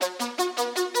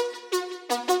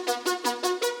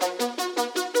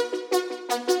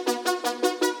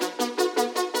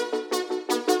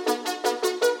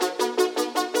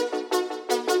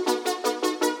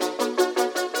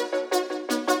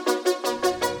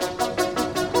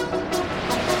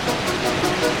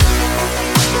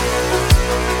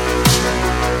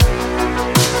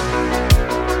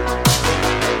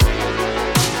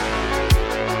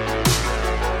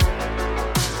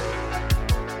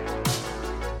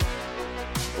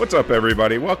What's up,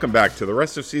 everybody? Welcome back to the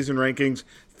Rest of Season Rankings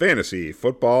Fantasy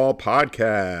Football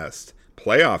Podcast,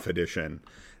 Playoff Edition.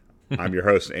 I'm your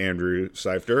host, Andrew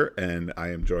Seifter, and I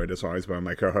am joined, as always, by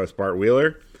my co-host, Bart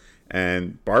Wheeler.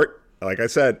 And Bart, like I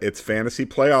said, it's fantasy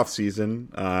playoff season.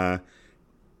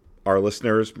 Our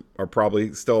listeners are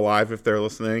probably still alive if they're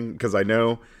listening, because I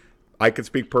know I can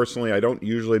speak personally. I don't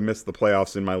usually miss the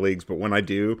playoffs in my leagues, but when I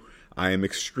do, I am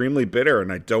extremely bitter,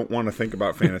 and I don't want to think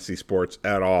about fantasy sports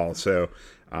at all. So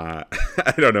I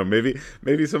don't know.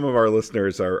 Maybe some of our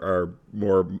listeners are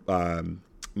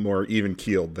more even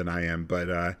keeled than I am. But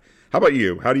how about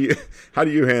you? How do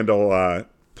you handle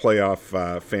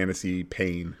playoff fantasy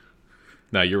pain?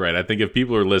 No, you're right. I think if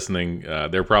people are listening,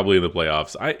 they're probably in the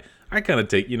playoffs. I kind of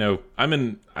take,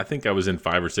 I think I was in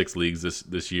 5 or 6 leagues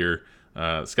this year.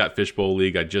 Scott Fishbowl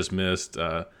League, I just missed.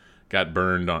 Got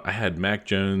burned on. I had Mac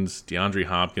Jones, DeAndre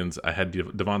Hopkins. I had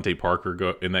Devontae Parker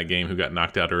go in that game, who got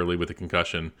knocked out early with a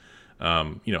concussion.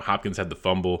 Hopkins had the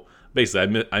fumble.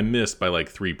 Basically, I missed by like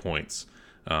 3 points.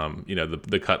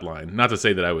 The cut line. Not to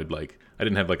say that I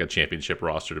didn't have like a championship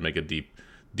roster to make a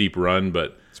deep run,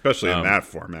 but especially in that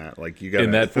format, like you got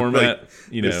in that format,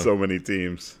 there's so many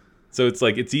teams. So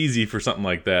it's easy for something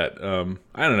like that.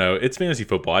 I don't know. It's fantasy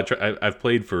football. I've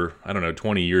played for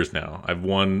 20 years now. I've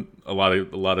won a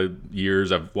lot of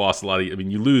years. I've lost a lot of. I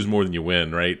mean, you lose more than you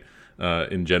win, right?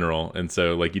 In general, and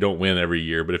so you don't win every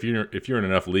year. But if you're in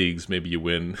enough leagues, maybe you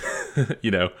win.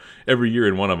 Every year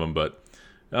in one of them. But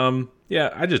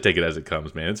I just take it as it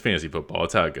comes, man. It's fantasy football.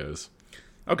 It's how it goes.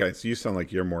 Okay, so you sound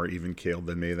like you're more even-keeled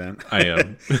than me then. I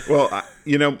am. Well,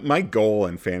 my goal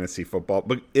in fantasy football,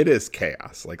 but it is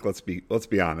chaos. Like, let's be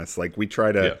honest. Like, we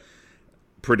try to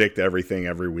predict everything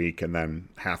every week, and then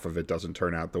half of it doesn't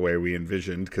turn out the way we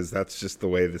envisioned, because that's just the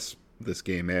way this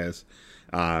game is.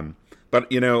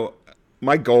 But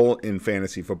my goal in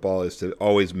fantasy football is to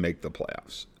always make the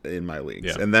playoffs in my leagues.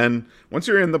 Yeah. And then once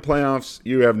you're in the playoffs,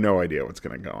 you have no idea what's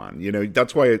going to go on.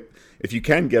 That's why if you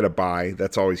can get a bye,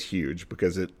 that's always huge,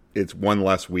 because it's one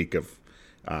less week of,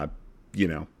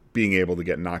 being able to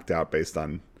get knocked out based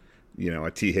on,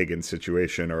 a T. Higgins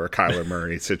situation or a Kyler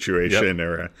Murray situation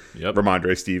or a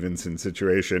Ramondre Stevenson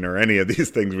situation or any of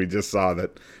these things we just saw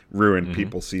that ruined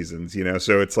people's seasons,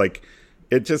 So it's like,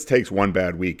 it just takes one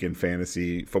bad week in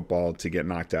fantasy football to get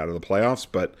knocked out of the playoffs.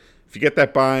 But if you get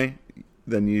that bye,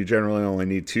 then you generally only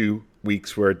need 2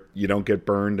 weeks where you don't get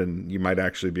burned, and you might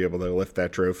actually be able to lift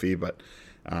that trophy. But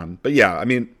yeah, I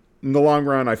mean, in the long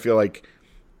run, I feel like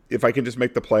if I can just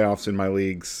make the playoffs in my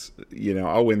leagues,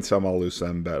 I'll win some, I'll lose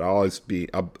some, but I'll always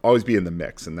be in the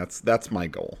mix, and that's my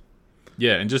goal.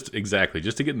 Yeah, and just to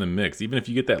get in the mix, even if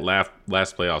you get that last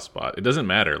playoff spot, it doesn't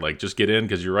matter. Like, just get in,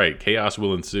 because you're right, chaos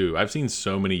will ensue. I've seen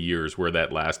so many years where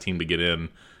that last team to get in,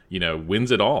 wins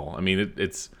it all. I mean,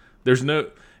 there's no,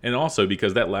 and also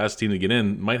because that last team to get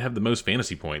in might have the most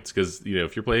fantasy points, because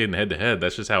if you're playing head to head,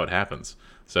 that's just how it happens.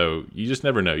 So you just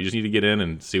never know. You just need to get in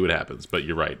and see what happens. But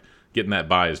you're right, getting that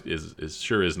bye is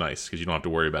sure is nice, because you don't have to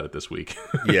worry about it this week.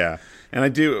 Yeah, and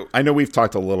I know we've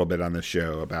talked a little bit on the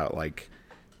show about like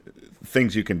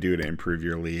things you can do to improve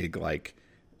your league, like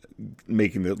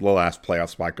making the last playoff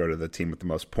spot go to the team with the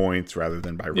most points rather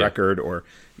than by record. Or,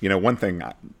 one thing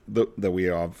that we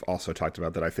have also talked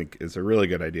about that I think is a really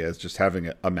good idea is just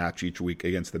having a match each week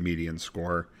against the median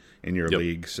score in your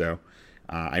league. So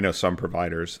I know some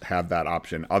providers have that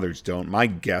option, others don't. My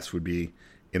guess would be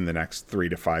in the next 3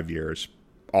 to 5 years,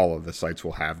 all of the sites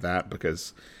will have that,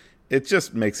 because it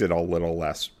just makes it a little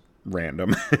less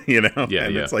random,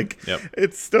 it's like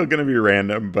it's still going to be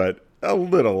random, but a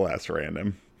little less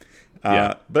random.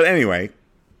 But anyway,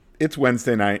 it's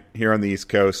Wednesday night here on the East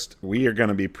Coast. We are going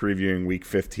to be previewing Week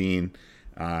 15.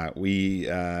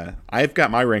 I've got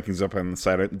my rankings up on the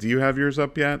site. Do you have yours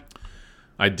up yet?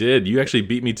 I did. You actually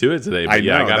beat me to it today. But I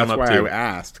know. I got them up that's too. why I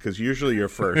asked, because usually you're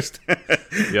first.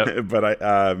 Yep.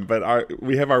 But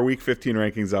we have our Week 15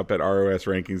 rankings up at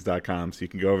rosrankings.com, so you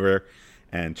can go over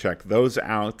and check those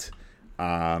out.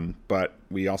 But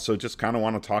we also just kind of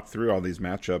want to talk through all these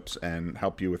matchups and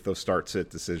help you with those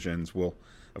start-sit decisions. We'll,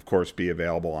 of course, be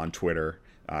available on Twitter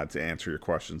to answer your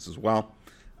questions as well.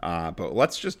 But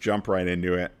let's just jump right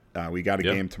into it. We got a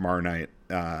game tomorrow night.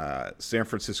 San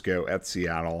Francisco at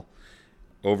Seattle.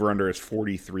 Over-under is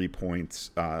 43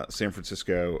 points. San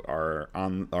Francisco are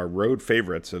road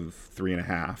favorites of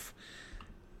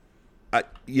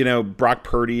 3.5. Brock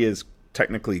Purdy is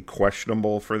technically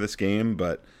questionable for this game,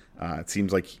 but it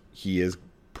seems like he is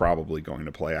probably going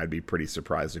to play. I'd be pretty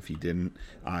surprised if he didn't.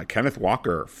 Kenneth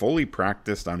Walker, fully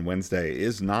practiced on Wednesday,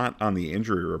 is not on the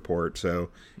injury report, so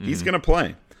he's going to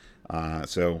play.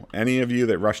 So any of you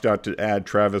that rushed out to add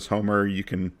Travis Homer, you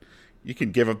can you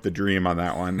can give up the dream on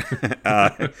that one.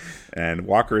 And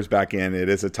Walker is back in. It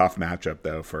is a tough matchup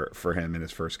though for him in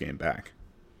his first game back.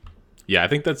 Yeah, I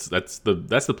think that's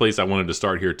the place I wanted to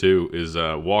start here too, is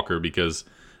Walker, because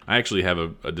I actually have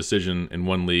a decision in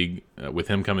one league with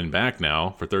him coming back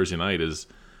now for Thursday night, is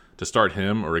to start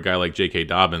him or a guy like J.K.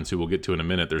 Dobbins, who we'll get to in a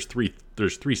minute. There's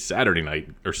three Saturday night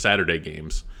or Saturday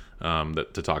games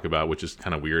to talk about, which is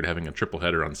kind of weird having a triple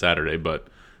header on Saturday, but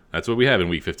that's what we have in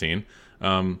Week 15.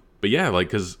 But yeah, like,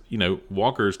 because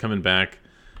Walker's coming back,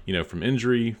 from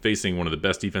injury, facing one of the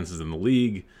best defenses in the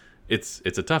league. It's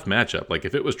a tough matchup. Like,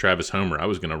 if it was Travis Homer, I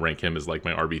was going to rank him as like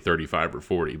my RB 35 or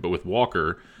 40. But with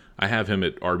Walker, I have him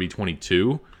at RB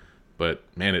 22. But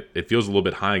man, it feels a little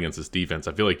bit high against this defense.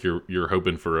 I feel like you're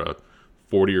hoping for a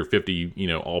 40 or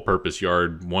 50, all-purpose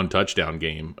yard, 1 touchdown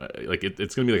game. Like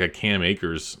it's going to be like a Cam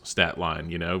Akers stat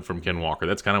line, from Ken Walker.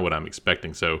 That's kind of what I'm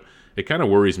expecting. So it kind of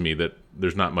worries me that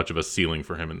there's not much of a ceiling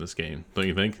for him in this game. Don't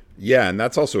you think? Yeah, and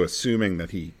that's also assuming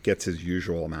that he gets his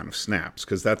usual amount of snaps,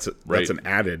 because that's an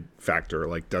added factor.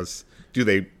 Like, do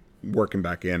they work him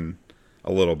back in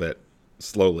a little bit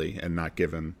slowly and not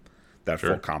give him that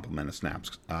full complement of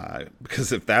snaps?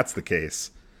 Because if that's the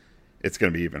case, it's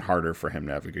going to be even harder for him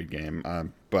to have a good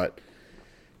game. But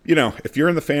if you're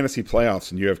in the fantasy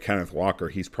playoffs and you have Kenneth Walker,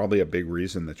 he's probably a big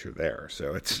reason that you're there.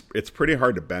 So it's pretty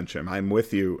hard to bench him. I'm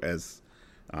with you as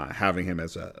having him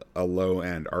as a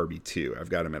low-end RB2. I've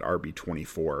got him at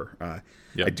RB24.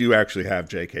 Yep. I do actually have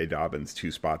J.K. Dobbins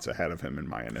 2 spots ahead of him in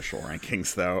my initial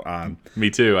rankings, though. Me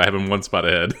too. I have him 1 spot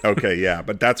ahead. Okay, yeah.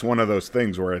 But that's one of those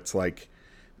things where it's like,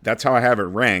 that's how I have it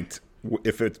ranked.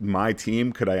 If it's my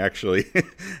team, could I actually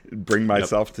bring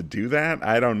myself to do that?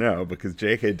 I don't know, because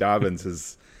J.K. Dobbins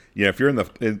is, if you're in the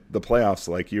playoffs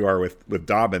like you are with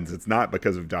Dobbins, it's not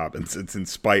because of Dobbins. It's in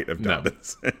spite of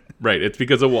Dobbins. No. Right. It's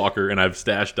because of Walker, and I've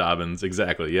stashed Dobbins.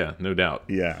 Exactly. Yeah, no doubt.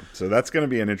 Yeah. So that's going to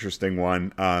be an interesting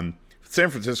one. San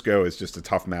Francisco is just a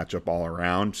tough matchup all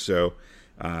around. So,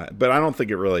 but I don't think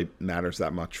it really matters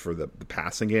that much for the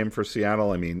passing game for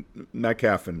Seattle. I mean,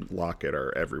 Metcalf and Lockett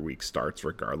are every week starts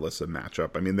regardless of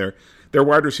matchup. I mean, they're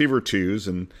wide receiver 2s,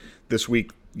 and this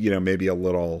week, maybe a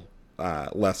little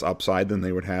less upside than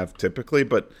they would have typically.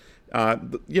 But,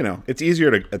 it's easier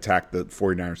to attack the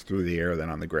 49ers through the air than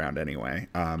on the ground anyway.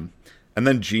 And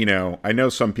then Geno, I know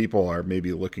some people are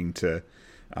maybe looking to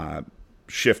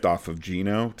shift off of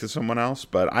Geno to someone else,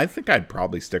 but I think I'd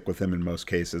probably stick with him in most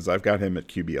cases. I've got him at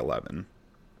QB 11.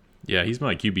 Yeah, he's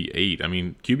my QB 8. I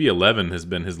mean, QB 11 has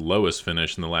been his lowest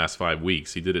finish in the last 5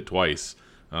 weeks. He did it twice.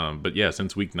 But yeah,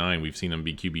 since week 9, we've seen him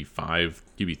be QB 5,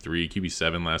 QB 3, QB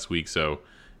 7 last week. So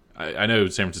I know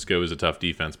San Francisco is a tough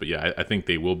defense, but yeah, I think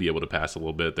they will be able to pass a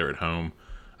little bit. They're at home.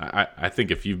 I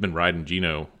think if you've been riding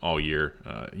Geno all year,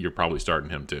 you're probably starting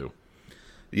him too.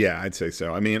 Yeah, I'd say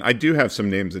so. I mean, I do have some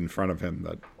names in front of him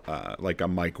that, like a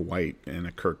Mike White and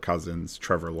a Kirk Cousins,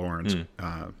 Trevor Lawrence.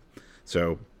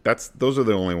 So those are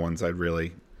the only ones I'd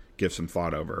really give some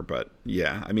thought over. But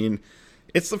yeah, I mean,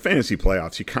 it's the fantasy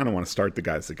playoffs. You kind of want to start the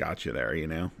guys that got you there.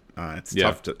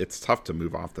 It's tough to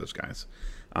move off those guys.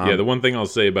 The one thing I'll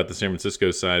say about the San Francisco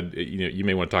side, you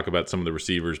may want to talk about some of the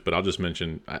receivers, but I'll just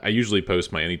mention I usually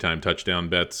post my anytime touchdown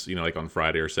bets, like on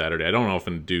Friday or Saturday. I don't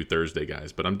often do Thursday,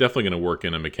 guys, but I'm definitely going to work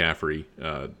in a McCaffrey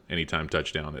anytime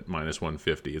touchdown at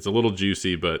 -150. It's a little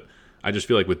juicy, but I just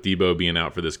feel like with Debo being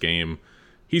out for this game,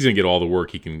 he's going to get all the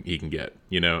work he can get.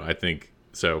 I think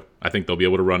so. I think they'll be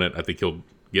able to run it. I think he'll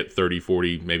get 30,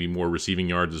 40, maybe more receiving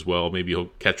yards as well. Maybe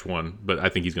he'll catch one, but I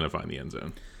think he's going to find the end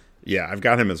zone. Yeah, I've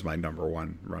got him as my number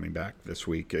 1 running back this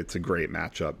week. It's a great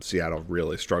matchup. Seattle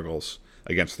really struggles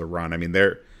against the run. I mean,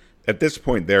 at this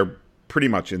point, they're pretty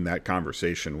much in that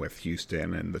conversation with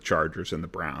Houston and the Chargers and the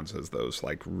Browns as those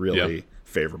like really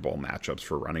favorable matchups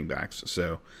for running backs.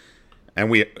 So, and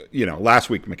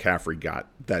last week McCaffrey got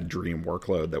that dream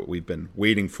workload that we've been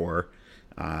waiting for.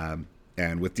 And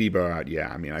with Debo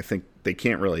out, I mean, I think they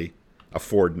can't really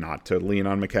afford not to lean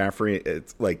on McCaffrey.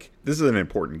 It's like, this is an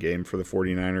important game for the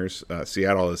 49ers.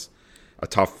 Seattle is a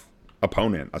tough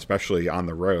opponent, especially on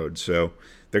the road. So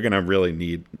they're going to really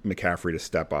need McCaffrey to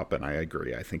step up. And I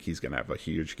agree. I think he's going to have a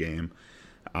huge game.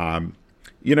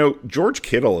 George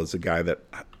Kittle is a guy that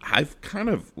I've kind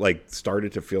of like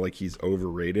started to feel like he's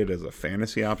overrated as a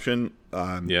fantasy option.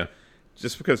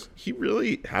 Just because he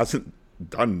really hasn't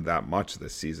done that much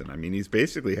this season. I mean, he's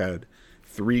basically had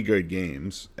 3 good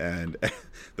games, and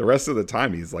the rest of the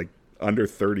time he's like under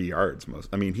 30 yards.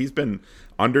 He's been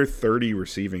under 30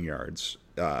 receiving yards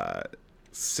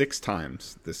 6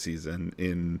 times this season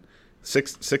in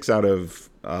six out of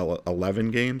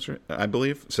 11 games, I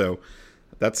believe. So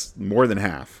that's more than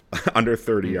half under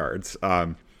 30 yards.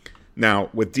 Now,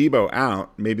 with Debo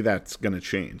out, maybe that's going to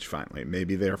change finally.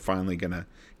 Maybe they're finally going to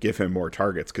give him more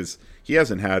targets because he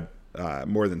hasn't had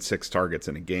more than 6 targets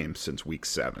in a game since week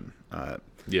 7.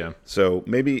 Yeah. So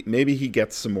maybe he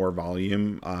gets some more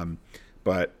volume.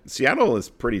 But Seattle is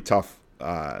pretty tough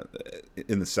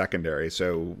in the secondary.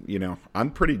 So,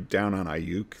 I'm pretty down on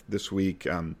Ayuk this week.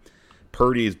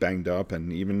 Purdy is banged up,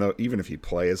 and even if he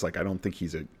plays, I don't think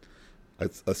he's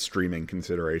a streaming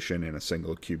consideration in a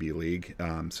single QB league.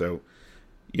 So,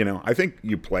 I think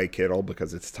you play Kittle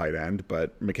because it's tight end,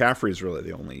 but McCaffrey is really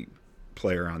the only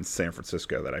player on San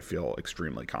Francisco that I feel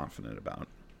extremely confident about.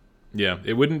 Yeah,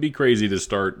 it wouldn't be crazy to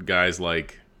start guys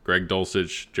like Greg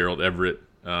Dulcich, Gerald Everett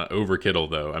over Kittle,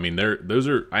 though. I mean,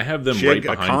 I have them right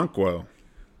behind. Okonkwo.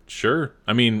 Sure.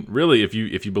 I mean, really, if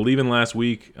you believe in last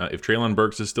week, if Treylon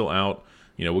Burks is still out,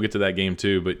 we'll get to that game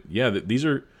too. But yeah, these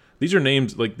are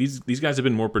names like these guys have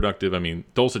been more productive. I mean,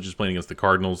 Dulcich is playing against the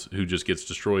Cardinals, who just gets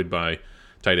destroyed by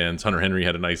tight ends. Hunter Henry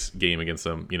had a nice game against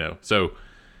them. So.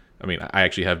 I mean, I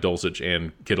actually have Dulcich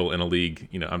and Kittle in a league.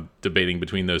 I'm debating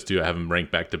between those two. I have them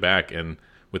ranked back to back, and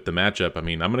with the matchup, I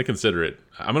mean, I'm going to consider it.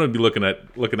 I'm going to be looking at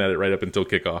it right up until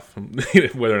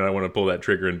kickoff, whether or not I want to pull that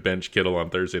trigger and bench Kittle on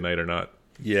Thursday night or not.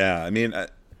 Yeah, I mean,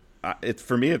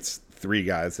 for me, it's 3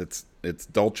 guys. It's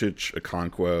Dulcich,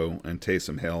 Okonkwo, and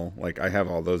Taysom Hill. I have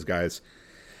all those guys.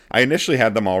 I initially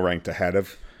had them all ranked ahead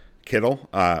of Kittle,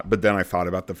 but then I thought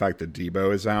about the fact that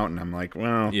Debo is out, and I'm like,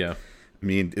 well, yeah. I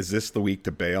mean, is this the week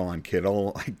to bail on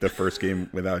Kittle, the first game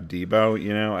without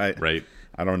Debo? Right.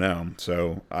 I don't know.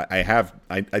 So I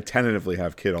tentatively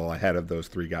have Kittle ahead of those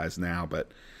 3 guys now,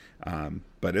 but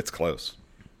it's close.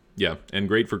 Yeah, and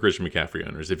great for Christian McCaffrey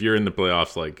owners. If you're in the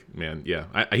playoffs, man, yeah,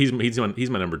 he's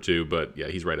my number 2, but yeah,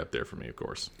 he's right up there for me, of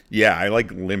course. Yeah, I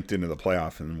limped into the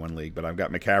playoff in one league, but I've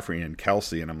got McCaffrey and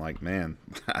Kelsey, and I'm like, man,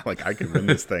 I could win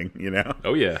this thing,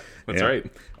 Oh yeah, that's right.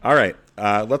 All right,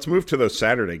 let's move to those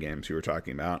Saturday games you were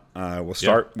talking about. We'll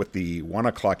start with the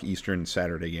 1:00 Eastern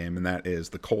Saturday game, and that is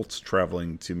the Colts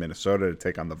traveling to Minnesota to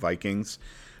take on the Vikings.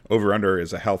 Over/under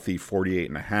is a healthy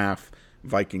 48.5.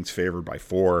 Vikings favored by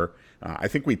 4. I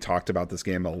think we talked about this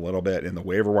game a little bit in the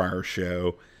waiver wire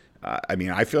show. I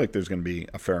mean, I feel like there's going to be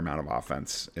a fair amount of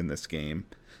offense in this game.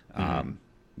 Mm-hmm.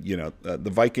 The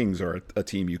Vikings are a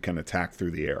team you can attack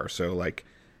through the air. So,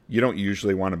 you don't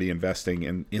usually want to be investing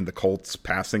in the Colts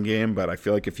passing game, but I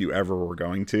feel like if you ever were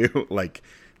going to,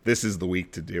 this is the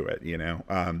week to do it,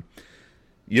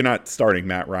 You're not starting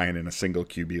Matt Ryan in a single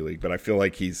QB league, but I feel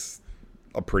like he's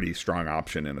a pretty strong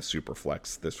option in a super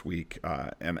flex this week.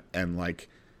 And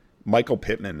Michael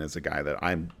Pittman is a guy that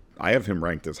I have him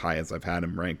ranked as high as I've had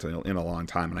him ranked in a long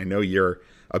time. And I know you're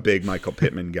a big Michael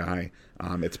Pittman guy.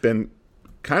 It's been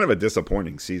kind of a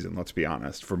disappointing season, let's be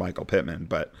honest, for Michael Pittman.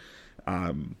 But,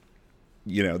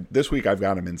 this week I've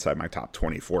got him inside my top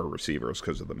 24 receivers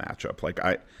because of the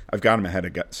matchup. I've got him ahead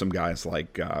of some guys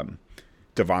like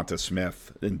Devonta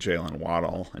Smith and Jalen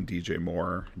Waddle and DJ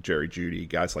Moore, Jerry Jeudy,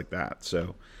 guys like that.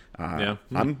 So I'm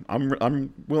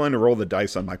willing to roll the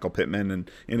dice on Michael Pittman, and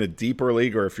in a deeper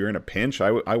league, or if you're in a pinch,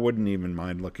 I wouldn't even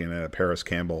mind looking at a Paris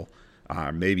Campbell,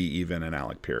 maybe even an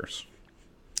Alec Pierce.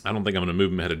 I don't think I'm going to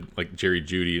move him ahead of Jerry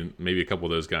Jeudy and maybe a couple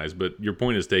of those guys, but your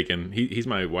point is taken. He's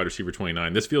my wide receiver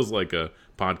 29. This feels like a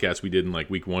podcast we did in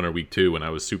week 1 or week 2 when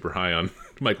I was super high on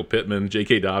Michael Pittman,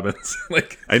 J.K. Dobbins.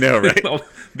 I know, right? All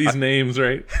these names,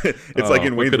 right? It's like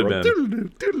in Wayne's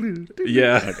World.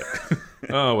 Yeah.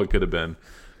 Oh, what could have been.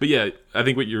 But yeah, I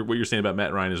think what you're saying about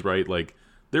Matt Ryan is right.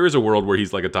 There is a world where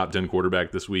he's a top 10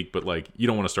 quarterback this week, but you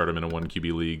don't want to start him in a 1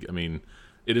 QB league. I mean,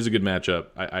 it is a good matchup.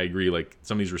 I agree.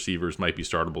 Some of these receivers might be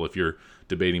startable if you're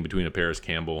debating between a Paris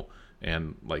Campbell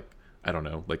and I don't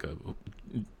know,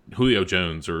 a Julio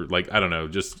Jones, or I don't know,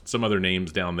 just some other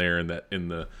names down there in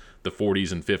the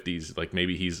 40s and 50s.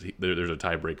 Maybe there's a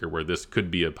tiebreaker where this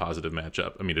could be a positive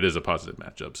matchup. I mean, it is a positive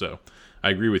matchup, so I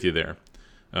agree with you there.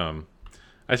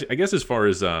 I guess as far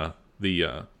as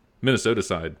the Minnesota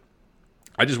side,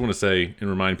 I just want to say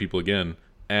and remind people again,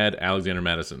 add Alexander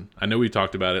Mattison. I know we've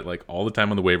talked about it all the time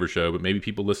on the waiver show, but maybe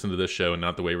people listen to this show and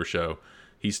not the waiver show.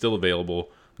 He's still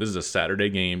available. This is a Saturday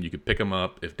game. You could pick him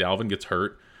up. If Dalvin gets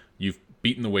hurt, you've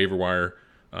beaten the waiver wire.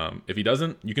 If he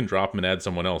doesn't, you can drop him and add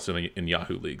someone else in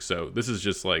Yahoo League. So this is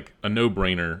just a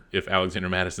no-brainer. If Alexander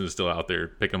Mattison is still out there,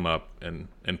 pick him up and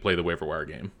play the waiver wire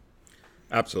game.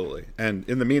 Absolutely. And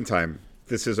in the meantime,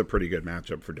 this is a pretty good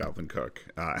matchup for Dalvin Cook.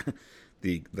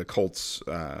 The Colts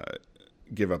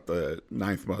give up the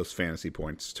 9th most fantasy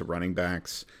points to running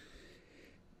backs.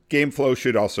 Game flow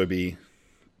should also be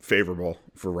favorable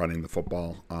for running the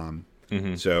football.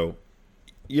 So,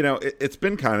 it's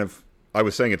been kind of, I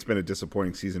was saying it's been a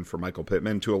disappointing season for Michael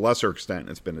Pittman. To a lesser extent,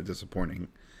 it's been a disappointing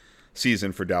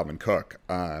season for Dalvin Cook.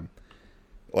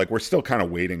 Like we're still kind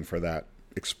of waiting for that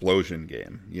explosion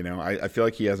game. You know, I feel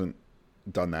like he hasn't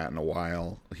done that in a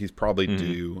while. He's probably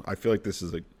due. I feel like this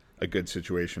is a good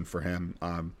situation for him.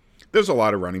 There's a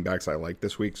lot of running backs I like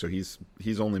this week, so he's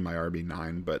only my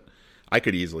RB9, but I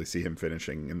could easily see him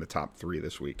finishing in the top 3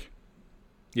 this week.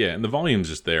 Yeah, and the volume's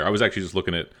just there. I was actually just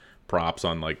looking at props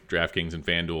on like DraftKings and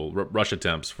FanDuel. Rush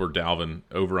attempts for Dalvin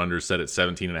over/under set at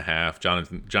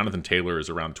 17.5. Jonathan Taylor is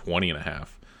around 20.5.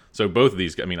 So both of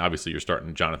these, I mean, obviously you're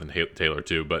starting Jonathan Taylor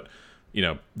too, but you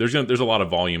know, there's a lot of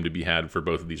volume to be had for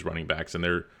both of these running backs, and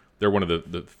they're one of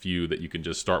the few that you can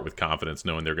just start with confidence,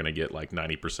 knowing they're going to get like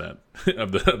 90%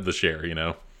 of the share. You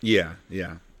know. Yeah.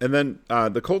 And then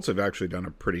the Colts have actually done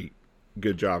a pretty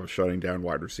good job of shutting down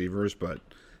wide receivers, but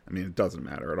I mean, it doesn't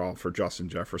matter at all for Justin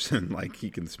Jefferson. Like he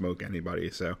can smoke anybody.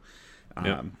 So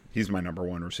he's my number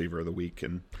 1 receiver of the week.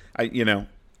 And I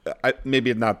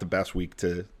maybe not the best week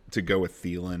to go with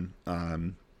Thielen,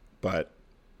 but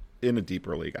in a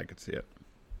deeper league, I could see it.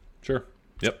 Sure.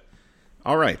 Yep.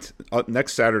 All right.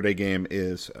 Next Saturday game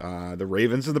is the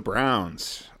Ravens and the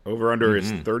Browns. Over under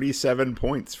is 37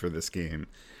 points for this game.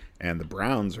 And the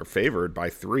Browns are favored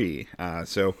by 3.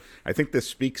 So I think this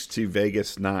speaks to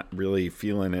Vegas not really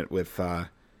feeling it with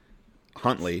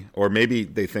Huntley. Or maybe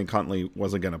they think Huntley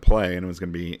wasn't going to play and it was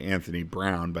going to be Anthony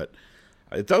Brown. But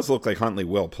it does look like Huntley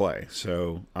will play.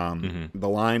 So the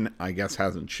line, I guess,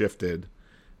 hasn't shifted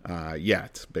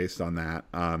yet based on that.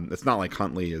 It's not like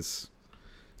Huntley is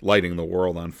lighting the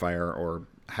world on fire or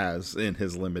has in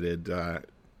his limited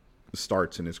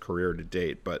starts in his career to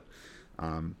date. But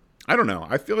I don't know.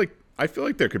 I feel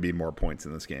like there could be more points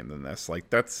in this game than this.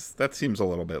 Like that seems a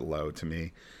little bit low to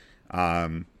me.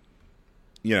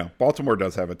 Baltimore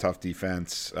does have a tough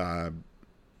defense.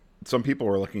 Some people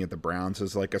were looking at the Browns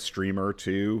as like a streamer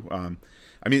too.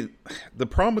 I mean, the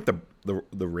problem with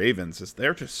the Ravens is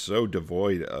they're just so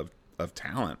devoid of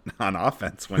talent on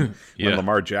offense when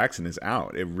Lamar Jackson is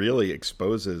out. It really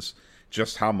exposes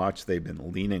just how much they've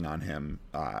been leaning on him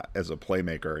as a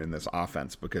playmaker in this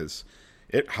offense, because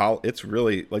it's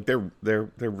really like their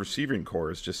receiving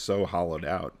core is just so hollowed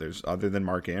out. There's, other than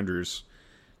Mark Andrews,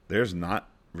 there's not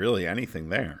really anything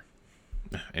there.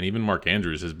 And even Mark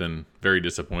Andrews has been very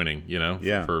disappointing,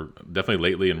 for definitely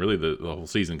lately and really the whole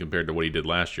season compared to what he did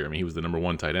last year. I mean, he was the number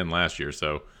 1 tight end last year,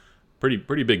 so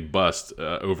pretty big bust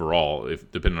overall,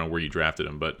 if depending on where you drafted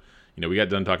him. But we got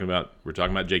done talking about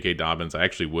J.K. Dobbins. I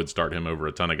actually would start him over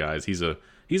a ton of guys. He's a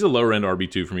lower end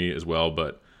RB2 for me as well,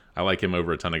 but I like him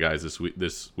over a ton of guys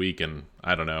this week, and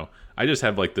I don't know. I just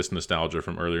have like this nostalgia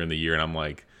from earlier in the year, and I'm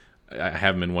like, I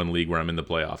have him in one league where I'm in the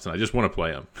playoffs, and I just want to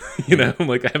play him.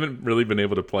 Like I haven't really been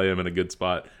able to play him in a good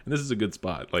spot, and this is a good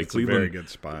spot. Like it's Cleveland, a very good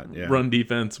spot. Yeah. Run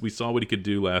defense. We saw what he could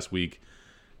do last week.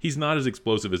 He's not as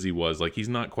explosive as he was. Like he's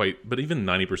not quite, but even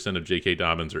 90% of J.K.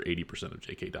 Dobbins or 80% of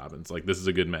J.K. Dobbins. Like this is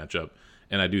a good matchup,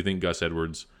 and I do think Gus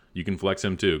Edwards, you can flex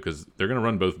him too, because they're going to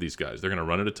run both of these guys. They're going to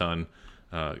run it a ton.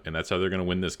 And that's how they're going to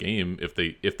win this game if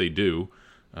they do.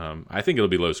 I think it'll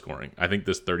be low scoring. I think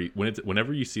this 30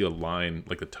 whenever you see a line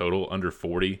like the total under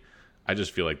 40, I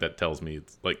just feel like that tells me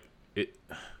it's like it.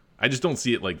 I just don't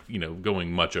see it like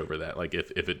going much over that. Like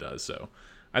if it does, so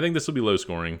I think this will be low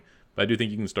scoring. But I do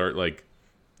think you can start like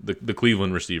the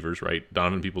Cleveland receivers, right?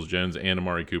 Donovan Peoples-Jones and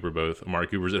Amari Cooper both. Amari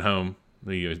Cooper's at home.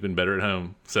 He's been better at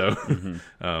home, so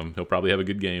he'll probably have a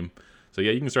good game. So,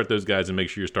 yeah, you can start those guys and make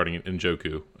sure you're starting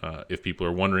Njoku. If people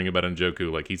are wondering about Njoku,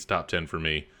 like he's top 10 for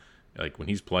me. Like when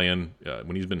he's playing,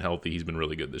 when he's been healthy, he's been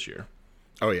really good this year.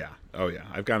 Oh, yeah.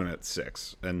 I've got him at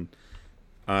 6. And,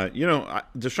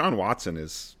 Deshaun Watson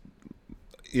is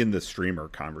in the streamer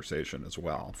conversation as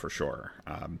well, for sure.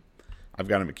 I've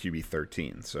got him at QB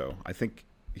 13. So I think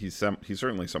he's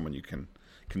certainly someone you can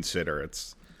consider.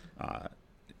 It's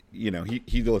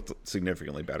he looked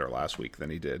significantly better last week than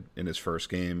he did in his first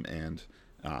game, and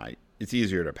it's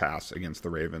easier to pass against the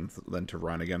Ravens than to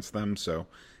run against them. So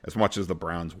as much as the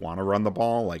Browns want to run the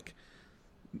ball, like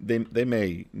they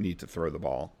may need to throw the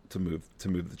ball to move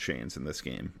the chains in this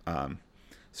game.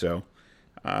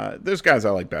 There's guys I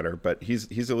like better, but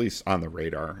he's at least on the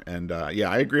radar. And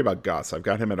I agree about Gus. I've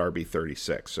got him at RB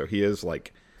 36, so he is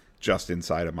like just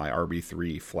inside of my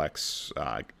RB3 flex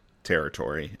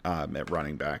territory at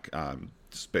running back,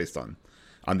 just based on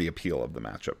the appeal of the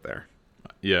matchup there.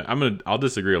 Yeah, I'll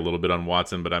disagree a little bit on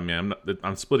Watson, but I mean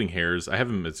I'm splitting hairs. I have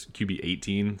him as QB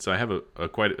 18, so I have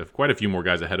quite a few more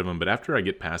guys ahead of him. But after I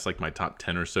get past like my top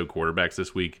 10 or so quarterbacks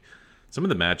this week, some of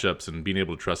the matchups and being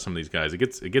able to trust some of these guys, it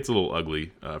gets a little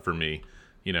ugly for me.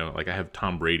 Like I have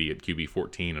Tom Brady at QB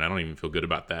 14, and I don't even feel good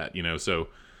about that. So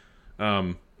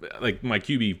like my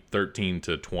QB 13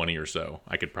 to 20 or so,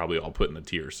 I could probably all put in the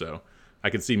tier. So I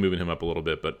could see moving him up a little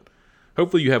bit, but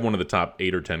hopefully you have one of the top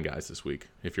 8 or 10 guys this week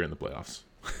if you're in the playoffs.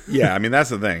 Yeah, I mean that's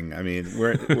the thing. I mean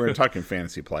we're talking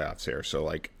fantasy playoffs here, so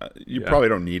like you probably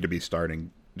don't need to be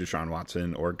starting Deshaun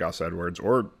Watson or Gus Edwards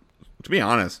or, to be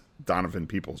honest, Donovan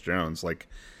Peoples-Jones. Like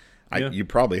you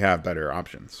probably have better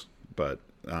options, but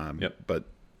but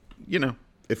you know,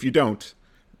 if you don't,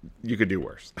 you could do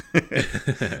worse.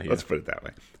 Let's put it that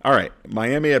way. All right,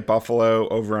 Miami at Buffalo,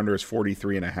 over under is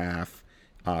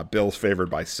 43.5. Bills favored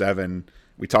by 7.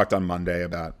 We talked on Monday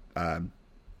about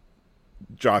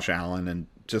Josh Allen and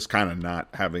just kind of not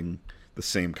having the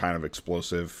same kind of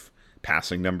explosive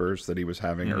passing numbers that he was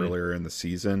having earlier in the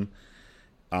season.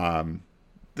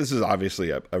 This is obviously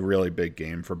a really big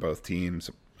game for both teams.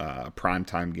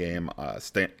 Primetime game,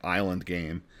 island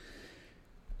game.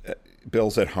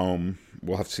 Bills at home.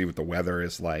 We'll have to see what the weather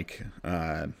is like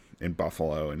in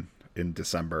Buffalo in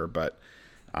December. But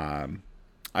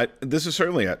this is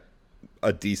certainly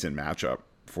a decent matchup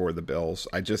for the Bills.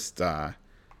 I just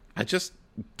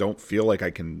don't feel like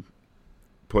I can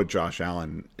put Josh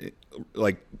Allen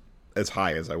like as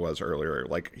high as I was earlier.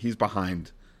 Like he's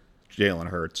behind Jalen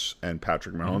Hurts and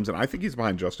Patrick Mahomes, and I think he's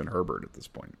behind Justin Herbert at this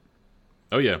point.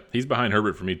 Oh yeah, he's behind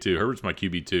Herbert for me too. Herbert's my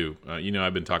QB too.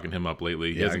 I've been talking him up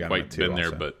lately. He hasn't quite been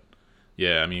there, but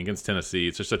yeah, I mean against Tennessee,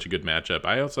 it's just such a good matchup.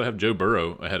 I also have Joe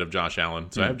Burrow ahead of Josh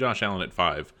Allen, so I have Josh Allen at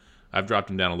 5. I've dropped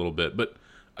him down a little bit, but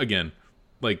again,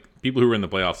 like people who are in the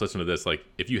playoffs listen to this. Like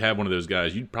if you have one of those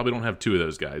guys, you probably don't have 2 of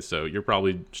those guys, so you're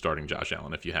probably starting Josh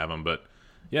Allen if you have him. But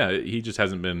yeah, he just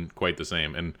hasn't been quite the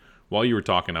same. And while you were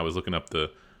talking, I was looking up the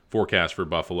forecast for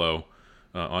Buffalo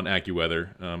on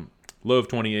AccuWeather. Low of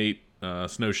 28.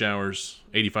 Snow showers,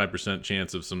 85%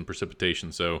 chance of some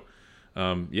precipitation. So,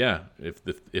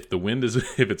 if the wind is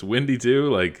if it's windy too,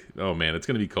 like oh man, it's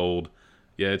gonna be cold.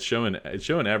 Yeah, it's showing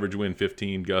average wind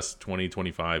 15, gusts 20,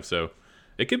 25. So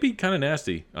it could be kind of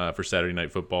nasty for Saturday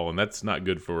Night Football, and that's not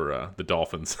good for the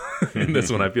Dolphins. In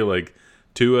this one, I feel like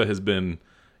Tua has been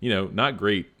not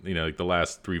great. Like the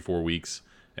last 3-4 weeks,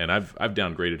 and I've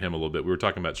downgraded him a little bit. We were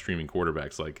talking about streaming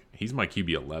quarterbacks. Like he's my QB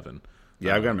 11.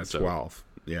 Yeah, I've got him at 12.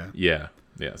 Yeah.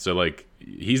 So like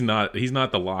he's not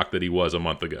the lock that he was a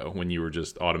month ago when you were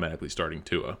just automatically starting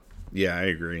Tua. Yeah, I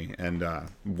agree. And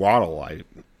Waddle,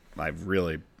 I've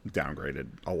really downgraded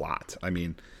a lot. I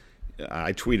mean,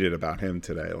 I tweeted about him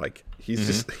today. Like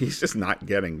he's just not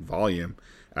getting volume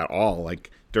at all.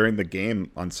 Like during the game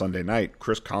on Sunday night,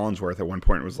 Chris Collinsworth at one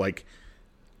point was like,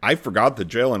 I forgot that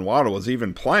Jalen Waddle was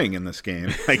even playing in this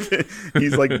game. Like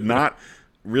he's like not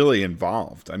really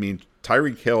involved. I mean,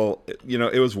 Tyreek Hill,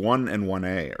 it was 1 and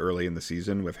 1A early in the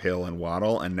season with Hill and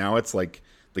Waddle, and now it's like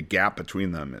the gap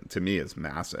between them, to me, is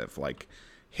massive. Like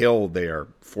Hill, they are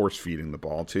force feeding the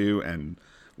ball to, and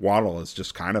Waddle has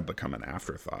just kind of become an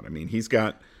afterthought. I mean, he's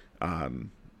got,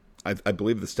 I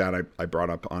believe the stat I brought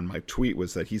up on my tweet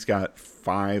was that he's got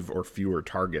 5 or fewer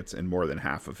targets in more than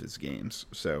half of his games,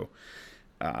 so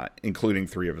including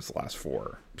 3 of his last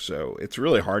 4. So it's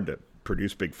really hard to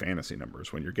produce big fantasy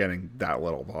numbers when you're getting that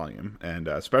little volume, and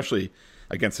especially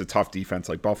against a tough defense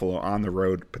like Buffalo on the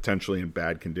road, potentially in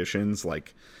bad conditions.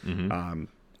 Like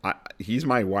he's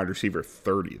my wide receiver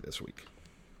 30 this week.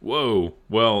 Whoa.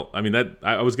 Well, I mean that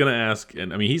I was gonna ask,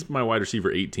 and I mean he's my wide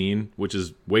receiver 18, which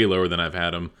is way lower than I've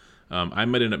had him. I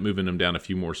might end up moving him down a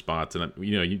few more spots, and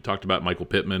you talked about Michael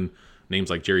Pittman, names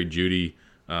like Jerry Jeudy.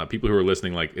 People who are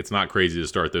listening, like it's not crazy to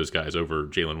start those guys over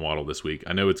Jalen Waddle this week.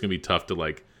 I know it's gonna be tough to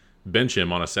like bench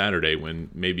him on a Saturday when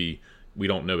maybe we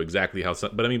don't know exactly how,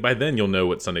 but I mean by then you'll know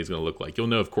what Sunday's going to look like. You'll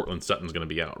know if Cortland Sutton's going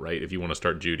to be out, right? If you want to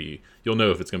start Jeudy, you'll know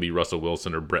if it's going to be Russell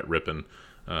Wilson or Brett Rippon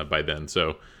by then.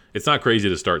 So it's not crazy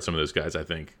to start some of those guys, I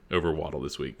think, over Waddle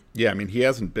this week. Yeah, I mean he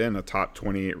hasn't been a top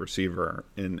 28 receiver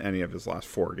in any of his last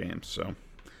 4 games. So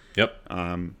yep.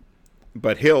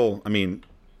 But Hill, I mean,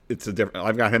 it's a different.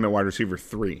 I've got him at wide receiver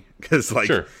 3 because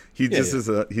like he just is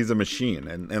he's a machine,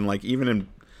 and like even in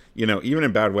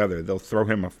bad weather, they'll throw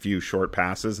him a few short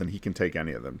passes, and he can take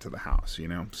any of them to the house,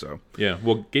 So yeah,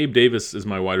 well, Gabe Davis is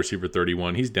my wide receiver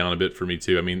 31. He's down a bit for me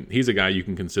too. I mean, he's a guy you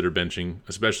can consider benching,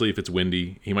 especially if it's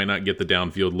windy. He might not get the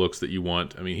downfield looks that you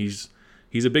want. I mean, he's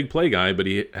a big play guy, but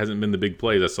he hasn't been the big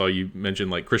plays. I saw you mention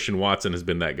like Christian Watson has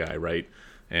been that guy, right?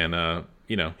 And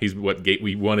he's what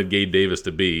we wanted Gabe Davis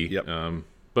to be. Yep.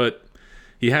 But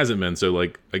he hasn't been. So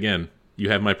like again, you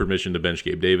have my permission to bench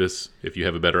Gabe Davis if you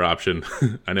have a better option.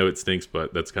 I know it stinks,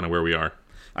 but that's kind of where we are.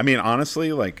 I mean,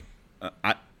 honestly, like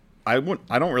I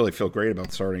don't really feel great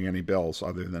about starting any Bills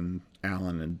other than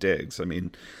Allen and Diggs. I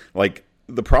mean, like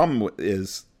the problem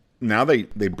is now they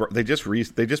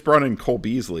just brought in Cole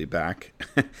Beasley back,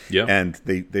 Yeah, and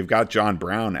they've got John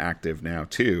Brown active now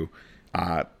too.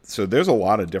 So there's a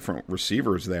lot of different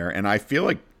receivers there, and I feel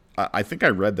like I think I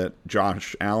read that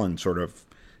Josh Allen sort of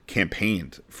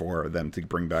campaigned for them to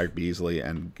bring back Beasley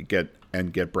and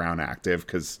get Brown active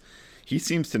because he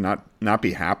seems to not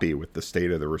be happy with the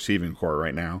state of the receiving corps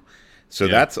right now. So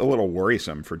that's a little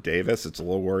worrisome for Davis. It's a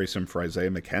little worrisome for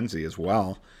Isaiah McKenzie as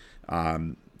well.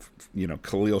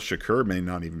 Khalil Shakur may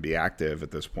not even be active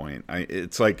at this point. I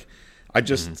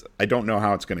don't know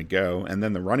how it's going to go. And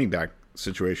then the running back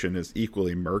situation is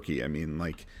equally murky. I mean,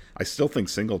 like, I still think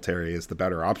Singletary is the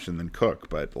better option than Cook,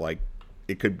 but like,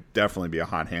 it could definitely be a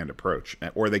hot hand approach,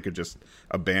 or they could just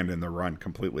abandon the run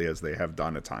completely as they have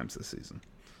done at times this season.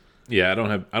 Yeah, I don't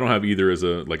have either as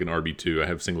an RB2. I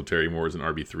have Singletary more as an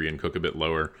RB3 and Cook a bit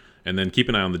lower. And then keep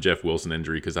an eye on the Jeff Wilson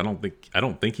injury because I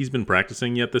don't think he's been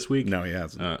practicing yet this week. No, he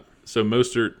hasn't. So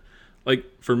Mostert,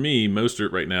 for me,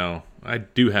 Mostert right now, I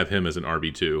do have him as an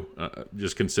RB2.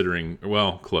 Just considering,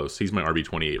 close. He's my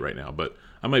RB28 right now, but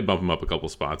I might bump him up a couple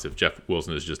spots if Jeff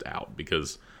Wilson is just out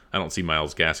because I don't see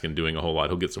Myles Gaskin doing a whole lot.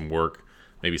 He'll get some work,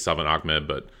 maybe Salvon Ahmed,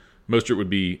 but Mostert would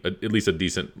be at least a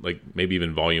decent, maybe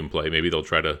even volume play. Maybe they'll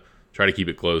try to keep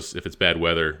it close. If it's bad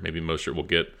weather, maybe Mostert will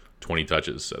get 20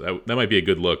 touches. So that might be a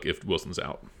good look if Wilson's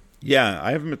out. Yeah,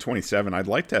 I have him at 27. I'd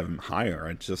like to have him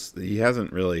higher. He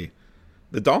hasn't really.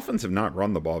 The Dolphins have not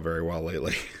run the ball very well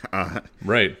lately.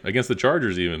 Right, against the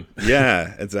Chargers even.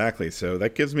 Yeah, exactly. So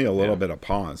that gives me a little bit of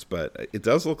pause. But it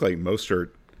does look like Mostert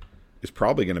is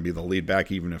probably going to be the lead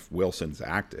back even if Wilson's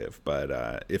active.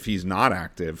 But if he's not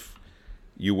active,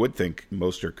 you would think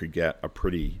Mostert could get a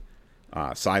pretty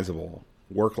sizable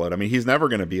workload. I mean, he's never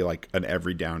going to be like an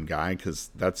every down guy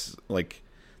because that's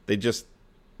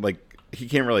he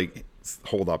can't really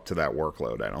hold up to that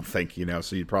workload, I don't think,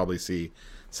 so you'd probably see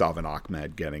Salvon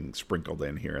Ahmed getting sprinkled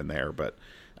in here and there, but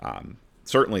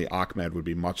certainly Ahmed would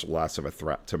be much less of a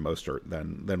threat to Mostert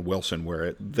than Wilson,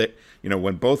 where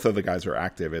when both of the guys are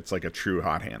active, it's like a true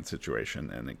hot hand situation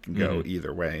and it can go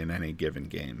either way in any given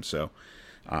game. So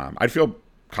I'd feel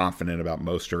confident about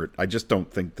Mostert. I just don't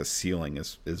think the ceiling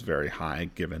is very high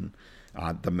given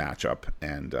the matchup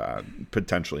and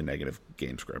potentially negative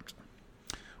game script.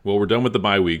 Well, we're done with the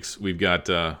bye weeks. We've got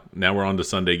now we're on to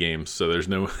Sunday games. So there's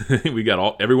no we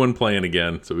got everyone playing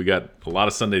again. So we got a lot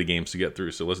of Sunday games to get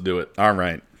through. So let's do it. All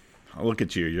right. I'll look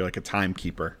at you. You're like a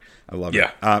timekeeper. I love it.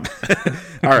 Yeah.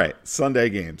 All right. Sunday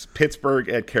games. Pittsburgh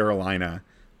at Carolina.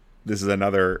 This is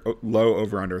another low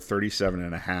over under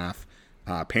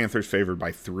 37.5. Panthers favored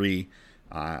by 3.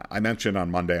 I mentioned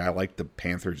on Monday I like the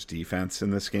Panthers defense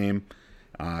in this game.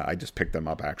 I just picked them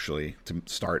up actually to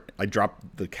start. I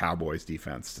dropped the Cowboys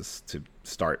defense to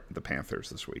start the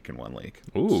Panthers this week in one league.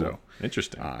 Ooh, so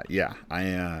interesting. Yeah,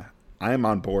 I am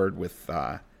on board with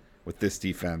this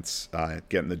defense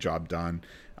getting the job done.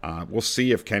 We'll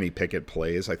see if Kenny Pickett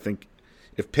plays. I think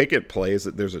if Pickett plays,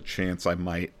 there's a chance I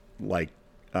might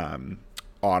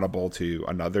audible to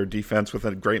another defense with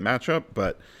a great matchup.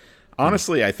 But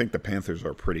honestly, I think the Panthers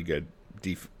are a pretty good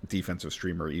defensive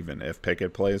streamer even if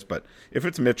Pickett plays. But if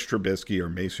it's Mitch Trubisky or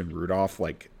Mason Rudolph,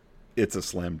 it's a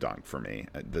slam dunk for me.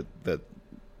 There's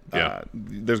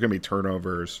going to be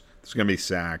turnovers. There's going to be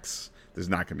sacks. There's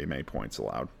not going to be many points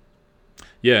allowed.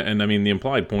 Yeah, and I mean the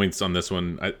implied points on this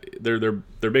one, they're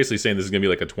basically saying this is going to be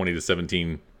like a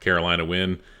 20-17 Carolina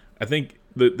win. I think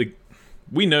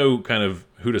we know kind of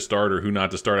who to start or who not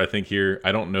to start. I think here,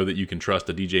 I don't know that you can trust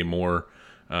a DJ Moore.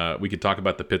 We could talk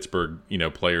about the Pittsburgh,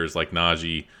 players like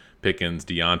Najee, Pickens,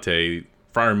 Deontay,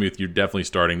 Freiermuth. You're definitely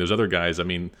starting those other guys. I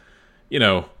mean,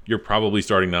 you're probably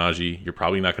starting Najee. You're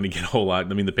probably not going to get a whole lot.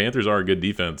 I mean, the Panthers are a good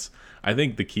defense. I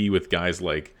think the key with guys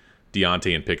like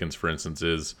Deontay and Pickens, for instance,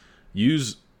 is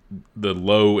use the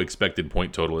low expected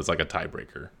point total as like a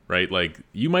tiebreaker, right? Like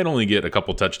you might only get a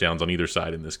couple touchdowns on either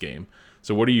side in this game.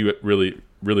 So what are you really,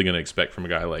 really going to expect from a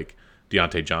guy like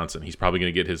Deontay Johnson? He's probably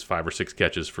going to get his 5 or 6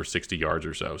 catches for 60 yards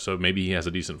or so. So maybe he has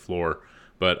a decent floor,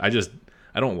 but I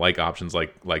don't like options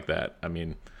like that. I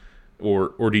mean, or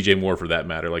DJ Moore for that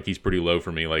matter. Like he's pretty low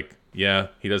for me. Like, yeah,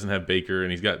 he doesn't have Baker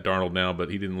and he's got Darnold now,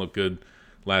 but he didn't look good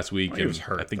last week. He was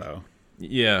hurt though.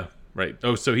 Yeah. Right.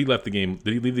 Oh, so he left the game.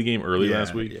 Did he leave the game early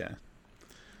last week? Yeah.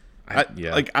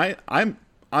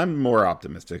 I'm more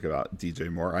optimistic about DJ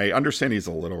Moore. I understand he's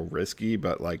a little risky,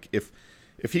 but like if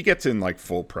he gets in like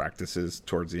full practices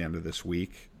towards the end of this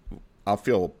week, I'll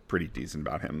feel pretty decent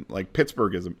about him. Like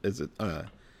Pittsburgh is a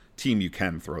team you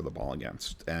can throw the ball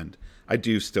against, and I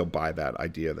do still buy that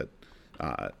idea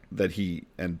that he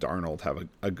and Darnold have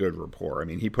a good rapport. I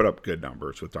mean, he put up good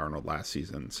numbers with Darnold last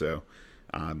season, so.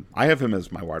 I have him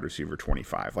as my wide receiver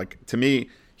 25. Like, to me,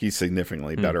 he's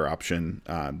significantly better option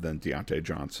than Deontay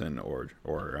Johnson or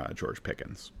George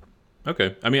Pickens.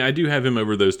 Okay. I mean, I do have him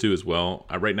over those two as well.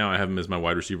 Right now I have him as my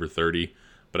wide receiver 30,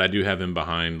 but I do have him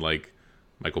behind like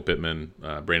Michael Pittman,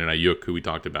 Brandon Ayuk, who we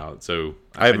talked about. So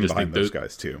I have him behind those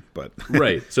guys too. But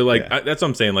right. So like that's what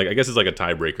I'm saying. Like, I guess it's like a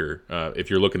tiebreaker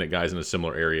if you're looking at guys in a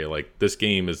similar area. Like, this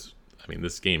game has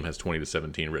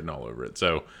 20-17 written all over it.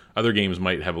 So other games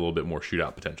might have a little bit more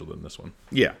shootout potential than this one.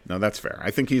 Yeah, no, that's fair. I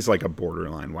think he's like a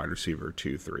borderline wide receiver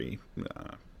 2-3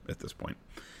 at this point.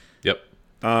 Yep.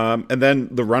 And then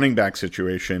the running back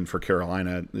situation for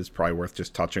Carolina is probably worth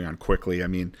just touching on quickly. I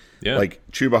mean, like,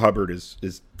 Chuba Hubbard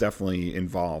is definitely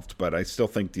involved, but I still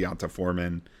think D'Onta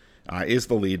Foreman is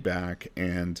the lead back,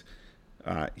 and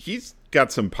he's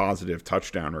got some positive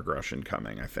touchdown regression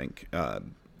coming, I think.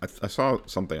 I saw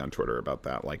something on Twitter about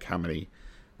that, like how many.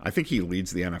 I think he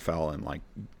leads the NFL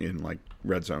in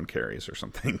red zone carries or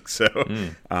something. So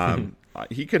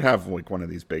he could have like one of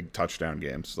these big touchdown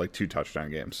games, like 2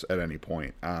 touchdown games at any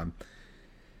point.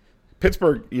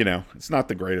 Pittsburgh, it's not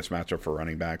the greatest matchup for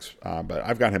running backs, but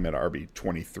I've got him at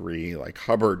RB23. Like,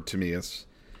 Hubbard to me is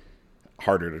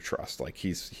harder to trust. Like,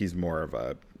 he's more of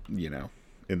a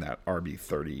in that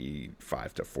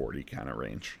RB35 to 40 kind of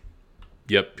range.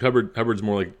 Yep, Hubbard's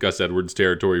more like Gus Edwards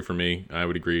territory for me. I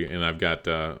would agree, and I've got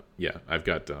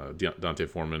D'Onta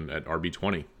Foreman at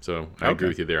RB20. So I agree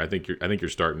with you there. I think you're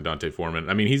starting D'Onta Foreman.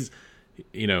 I mean,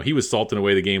 he was salting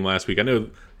away the game last week. I know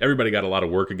everybody got a lot of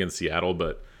work against Seattle,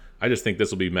 but I just think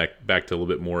this will be back to a little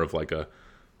bit more of like a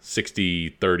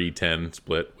 60-30-10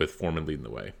 split with Foreman leading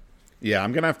the way. Yeah,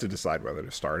 I'm going to have to decide whether to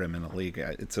start him in a league.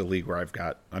 It's a league where I'm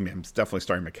definitely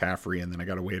starting McCaffrey, and then I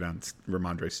got to wait on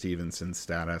Ramondre Stevenson's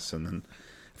status, and then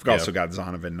I've also got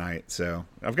Zonovan Knight. So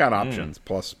I've got options,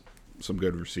 plus some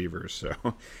good receivers. So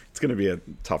it's going to be a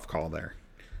tough call there.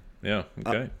 Yeah,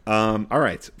 okay. All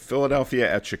right, Philadelphia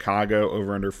at Chicago,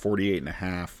 over under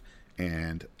 48.5.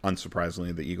 And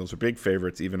unsurprisingly, the Eagles are big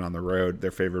favorites, even on the road.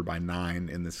 They're favored by 9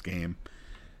 in this game.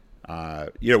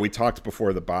 We talked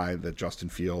before the bye that Justin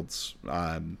Fields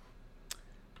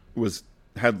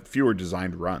had fewer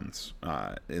designed runs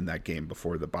in that game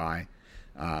before the bye.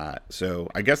 So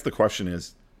I guess the question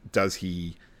is, does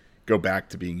he go back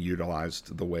to being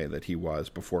utilized the way that he was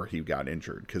before he got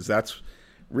injured? Because that's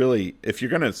really, if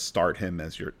you're going to start him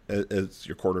as your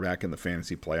quarterback in the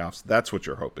fantasy playoffs, that's what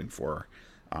you're hoping for.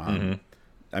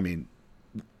 I mean,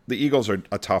 the Eagles are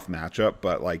a tough matchup,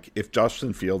 but like, if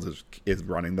Justin Fields is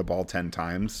running the ball 10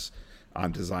 times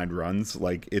on designed runs,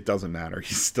 like, it doesn't matter.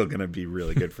 He's still going to be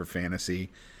really good for fantasy.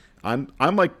 I'm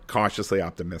like cautiously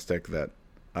optimistic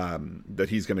that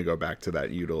he's going to go back to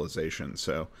that utilization.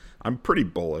 So I'm pretty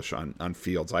bullish on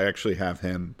Fields. I actually have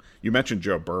him. You mentioned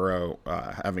Joe Burrow,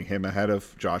 having him ahead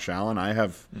of Josh Allen. I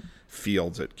have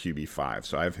Fields at QB5,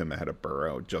 so I have him ahead of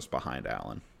Burrow, just behind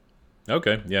Allen.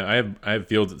 Okay, yeah, I have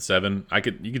Fields at 7.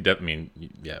 You definitely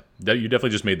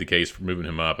just made the case for moving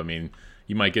him up. I mean,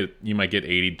 you might get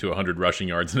 80 to 100 rushing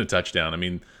yards and a touchdown. I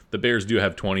mean, the Bears do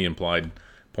have 20 implied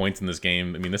points in this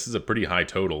game. I mean, this is a pretty high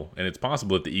total, and it's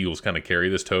possible that the Eagles kind of carry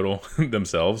this total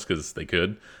themselves, because they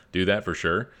could do that for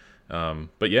sure.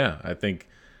 But yeah, I think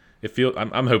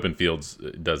I'm hoping Fields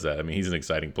does that. I mean, he's an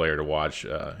exciting player to watch.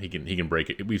 He can break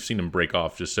it. We've seen him break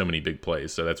off just so many big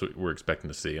plays, so that's what we're expecting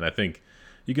to see. And I think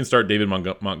you can start David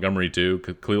Montgomery too.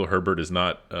 Khalil Herbert is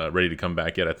not ready to come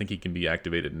back yet. I think he can be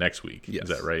activated next week. Yes. Is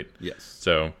that right? Yes.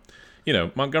 So,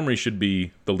 Montgomery should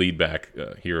be the lead back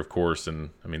here, of course. And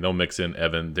I mean, they'll mix in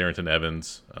Darrington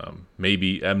Evans,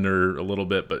 maybe Ebner a little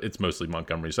bit, but it's mostly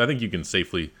Montgomery. So I think you can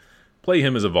safely play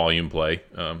him as a volume play.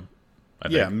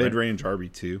 Mid-range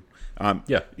RB2.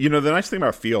 The nice thing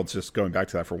about Fields, just going back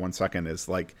to that for 1 second, is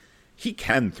like, he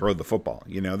can throw the football.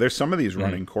 There's some of these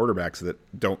running quarterbacks that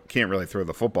can't really throw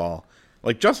the football.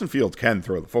 Like, Justin Fields can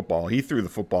throw the football. He threw the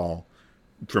football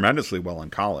tremendously well in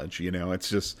college. It's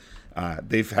just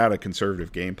they've had a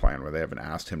conservative game plan where they haven't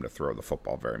asked him to throw the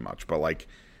football very much. But like,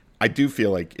 I do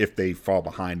feel like if they fall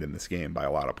behind in this game by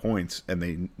a lot of points and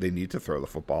they need to throw the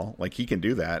football, like, he can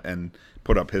do that and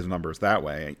put up his numbers that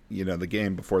way. The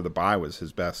game before the bye was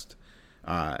his best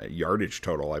yardage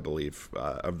total, I believe,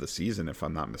 of the season, if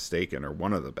I'm not mistaken, or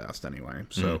one of the best anyway.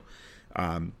 So,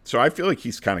 so I feel like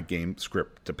he's kind of game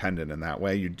script dependent in that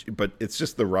way. But it's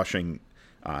just the rushing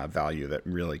value that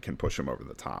really can push him over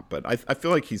the top. But I feel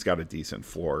like he's got a decent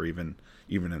floor, even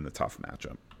in the tough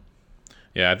matchup.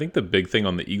 Yeah, I think the big thing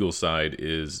on the Eagles side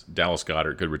is Dallas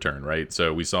Goedert could return, right?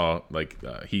 So we saw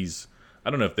he's I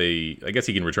don't know if I guess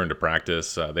he can return to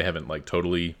practice. They haven't like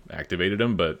totally activated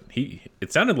him, but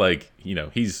it sounded like,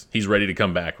 he's ready to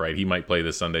come back, right? He might play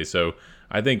this Sunday. So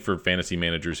I think for fantasy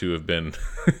managers who have been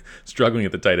struggling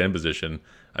at the tight end position,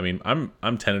 I mean,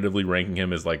 I'm tentatively ranking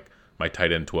him as like my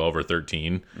tight end 12 or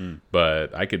 13,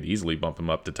 but I could easily bump him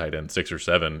up to tight end 6 or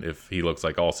 7 if he looks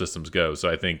like all systems go. So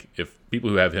I think if people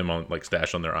who have him on like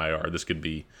stash on their IR, this could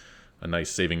be a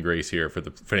nice saving grace here for the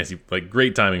fantasy, like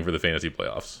great timing for the fantasy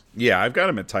playoffs. Yeah, I've got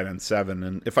him at tight end 7,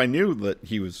 and if I knew that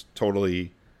he was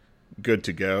totally good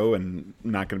to go and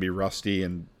not going to be rusty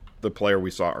and the player we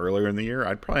saw earlier in the year,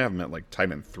 I'd probably have him at like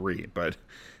tight end 3. But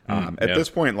at this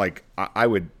point, like I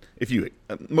would,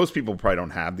 most people probably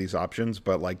don't have these options,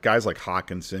 but like guys like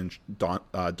Hawkinson,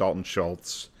 Dalton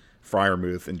Schultz,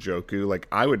 Freiermuth, and Njoku, like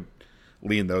I would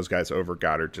lean those guys over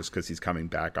Goddard just because he's coming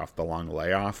back off the long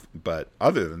layoff. But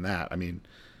other than that, I mean,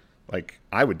 like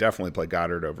I would definitely play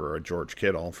Goddard over a George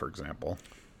Kittle, for example.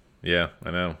 Yeah, I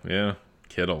know. Yeah,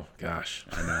 Kittle. Gosh,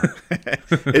 I know.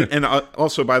 and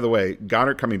also, by the way,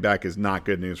 Goddard coming back is not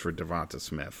good news for Devonta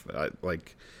Smith.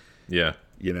 Yeah.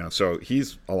 So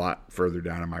he's a lot further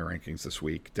down in my rankings this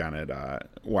week, down at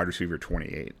wide receiver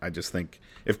 28. I just think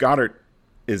if Goddard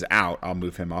is out, I'll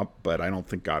move him up, but I don't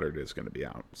think Goddard is going to be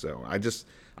out. So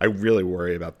I really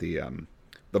worry about the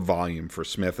volume for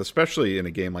Smith, especially in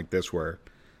a game like this where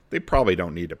they probably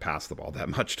don't need to pass the ball that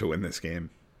much to win this game.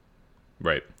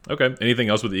 Right. Okay. Anything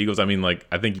else with the Eagles? I mean, like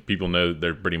I think people know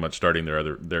they're pretty much starting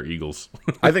their Eagles.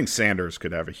 I think Sanders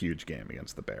could have a huge game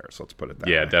against the Bears. Let's put it that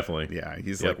way. Yeah, definitely. Yeah,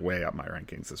 he's like way up my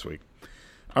rankings this week.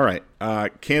 All right.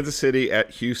 Kansas City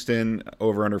at Houston,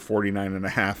 over under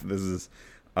 49.5. This is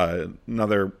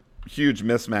another huge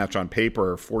mismatch on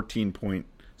paper, 14-point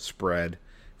spread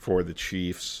for the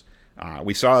Chiefs.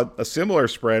 We saw a similar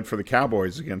spread for the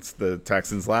Cowboys against the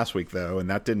Texans last week, though, and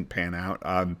that didn't pan out.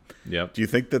 Yep. Do you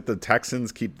think that the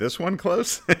Texans keep this one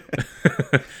close?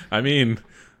 I mean,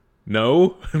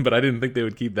 no, but I didn't think they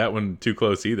would keep that one too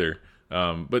close either.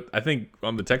 But I think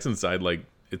on the Texans side, like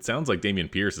it sounds like Dameon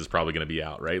Pierce is probably going to be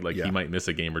out, right? Like he might miss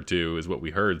a game or two is what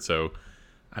we heard. So,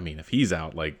 I mean, if he's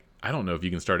out, like I don't know if you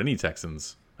can start any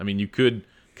Texans. I mean, you could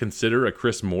consider a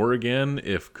Chris Moore again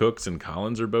if Cooks and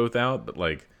Collins are both out, but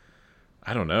like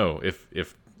I don't know if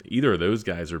either of those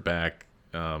guys are back.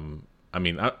 I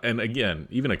mean, and again,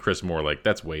 even a Chris Moore, like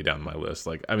that's way down my list.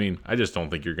 Like, I mean, I just don't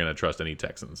think you're going to trust any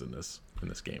Texans in this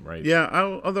game, right? Yeah.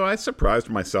 Although I surprised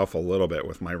myself a little bit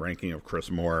with my ranking of Chris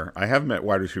Moore, I have him at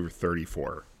wide receiver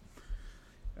 34.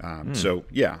 So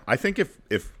yeah, I think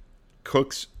if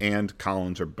Cooks and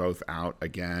Collins are both out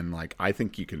again, like I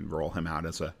think you can roll him out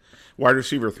as a wide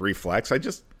receiver 3 flex. I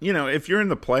just, if you're in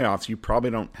the playoffs, you probably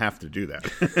don't have to do that,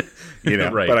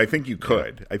 Right. But I think you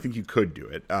could. Yeah. I think you could do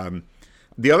it.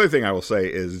 The other thing I will say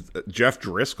is Jeff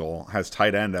Driscoll has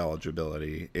tight end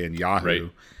eligibility in Yahoo,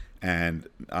 right, and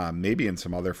maybe in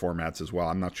some other formats as well.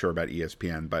 I'm not sure about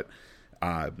ESPN, but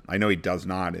I know he does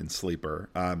not in Sleeper.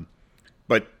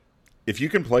 But if you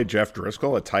can play Jeff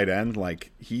Driscoll at tight end,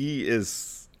 like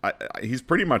he's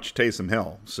pretty much Taysom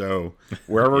Hill. So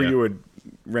wherever you would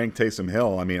rank Taysom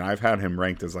Hill, I mean, I've had him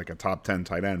ranked as like a top 10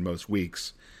 tight end most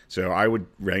weeks. So I would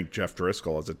rank Jeff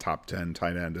Driscoll as a top 10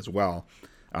 tight end as well.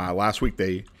 Last week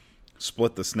they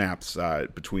split the snaps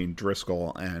between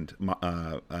Driscoll and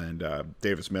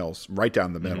Davis Mills right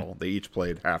down the middle. Mm-hmm. They each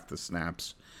played half the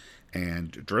snaps,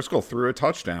 and Driscoll threw a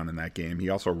touchdown in that game. He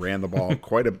also ran the ball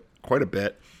quite a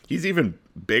bit. He's even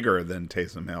bigger than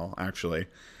Taysom Hill, actually.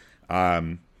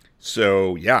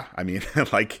 So yeah, I mean,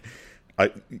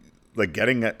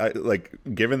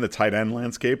 given the tight end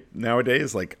landscape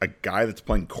nowadays, like a guy that's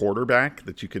playing quarterback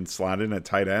that you can slot in at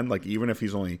tight end, like even if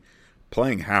he's only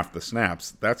playing half the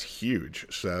snaps, that's huge.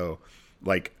 So,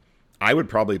 like, I would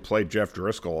probably play Jeff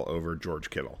Driscoll over George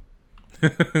Kittle.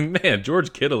 Man,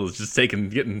 George Kittle is just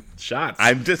getting shots.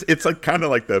 It's like kind of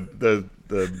like the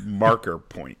marker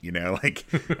point,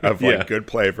 of like good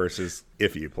play versus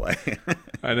iffy play.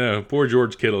 I know. Poor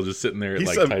George Kittle just sitting there at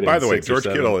tight end. By the way, George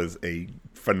Kittle is a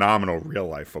phenomenal real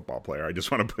life football player. I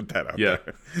just want to put that out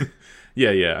there.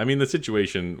 Yeah. I mean, the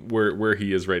situation where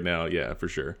he is right now, yeah, for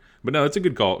sure. But no, it's a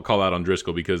good call out on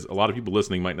Driscoll because a lot of people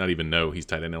listening might not even know he's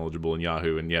tight end eligible in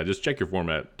Yahoo. And yeah, just check your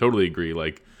format. Totally agree.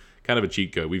 Like, kind of a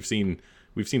cheat code. We've seen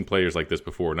players like this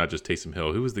before, not just Taysom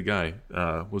Hill. Who was the guy?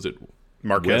 Was it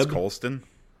Marquez Webb? Colston?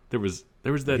 There was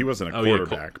that. He wasn't a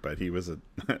quarterback, but he was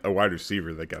a wide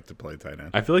receiver that got to play tight end.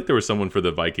 I feel like there was someone for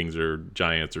the Vikings or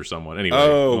Giants or someone.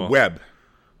 Anyway, Webb.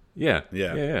 Yeah.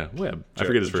 Webb. I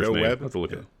forget his first name. Webb? I'll have to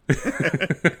look it up.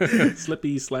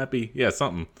 Slippy, Slappy. Yeah,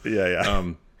 something.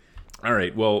 Yeah. All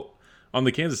right. Well, On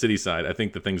the Kansas City side, I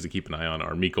think the things to keep an eye on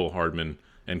are Mecole Hardman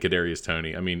and Kadarius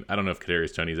Toney. I mean, I don't know if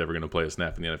Kadarius Toney is ever going to play a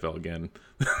snap in the NFL again,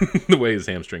 the way his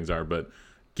hamstrings are. But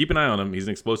keep an eye on him. He's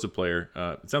an explosive player.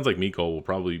 It sounds like Mecole will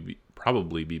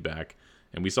probably be back,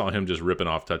 and we saw him just ripping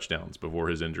off touchdowns before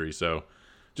his injury. So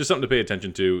just something to pay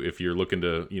attention to if you're looking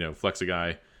to flex a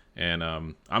guy. And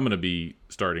I'm going to be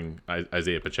starting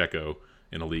Isaiah Pacheco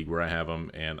in a league where I have him,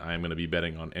 and I'm going to be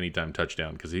betting on anytime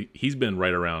touchdown because he's been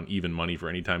right around even money for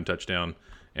anytime touchdown,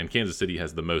 and Kansas City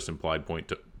has the most implied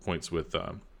points with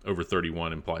over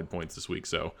 31 implied points this week.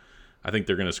 So I think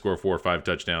they're going to score 4 or 5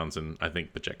 touchdowns, and I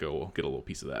think Pacheco will get a little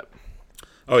piece of that.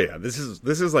 Oh yeah, this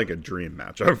is like a dream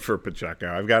matchup for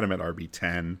Pacheco. I've got him at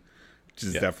RB10, which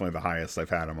is definitely the highest I've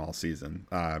had him all season.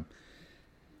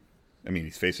 I mean,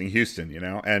 he's facing Houston,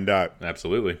 and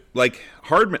absolutely. Like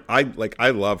Hardman,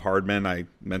 I love Hardman. I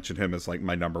mentioned him as like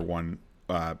my number one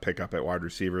pickup at wide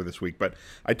receiver this week, but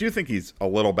I do think he's a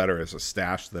little better as a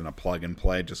stash than a plug and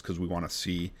play, just because we want to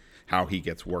see how he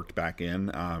gets worked back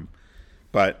in.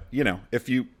 But if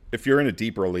you're in a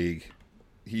deeper league,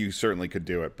 you certainly could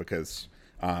do it because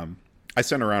I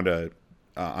sent around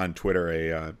on Twitter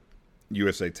a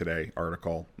USA Today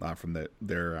article from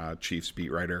their Chiefs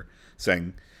beat writer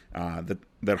saying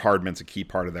that Hardman's a key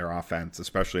part of their offense,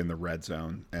 especially in the red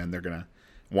zone, and they're going to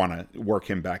want to work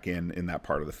him back in that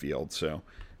part of the field. So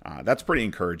that's pretty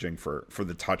encouraging for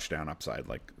the touchdown upside.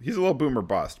 Like, he's a little boomer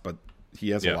bust, but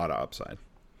he has a lot of upside.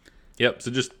 Yep,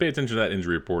 so just pay attention to that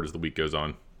injury report as the week goes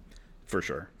on. For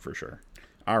sure.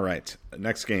 All right,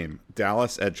 next game,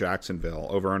 Dallas at Jacksonville.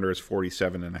 Over-under is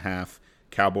 47.5.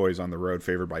 Cowboys on the road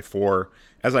favored by 4.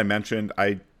 As I mentioned,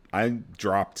 I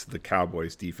dropped the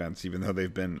Cowboys defense, even though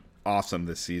they've been awesome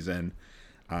this season.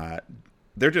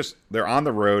 They're on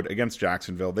the road against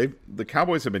Jacksonville. The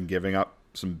Cowboys have been giving up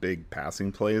some big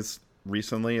passing plays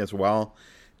recently as well,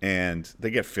 and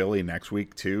they get Philly next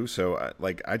week too. So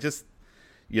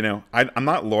I'm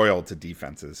not loyal to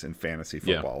defenses in fantasy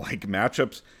football. Yeah. Like,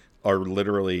 matchups are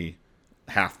literally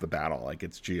half the battle. Like,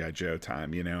 it's G.I. Joe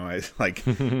time, there's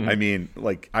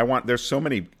so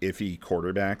many iffy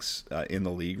quarterbacks in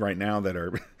the league right now that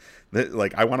are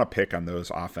like, I want to pick on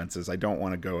those offenses. I don't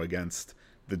want to go against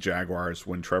the Jaguars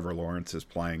when Trevor Lawrence is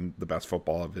playing the best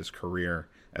football of his career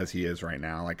as he is right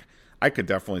now. Like, I could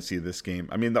definitely see this game.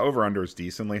 I mean, the over-under is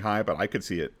decently high, but I could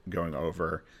see it going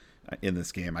over in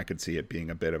this game. I could see it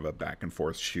being a bit of a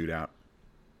back-and-forth shootout.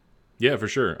 Yeah, for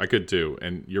sure. I could too.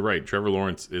 And you're right. Trevor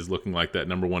Lawrence is looking like that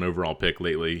number 1 overall pick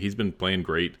lately. He's been playing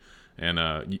great. And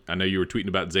I know you were tweeting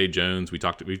about Zay Jones. We've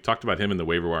talked about him in the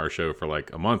waiver wire show for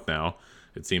like a month now,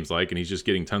 it seems like, and he's just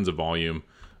getting tons of volume.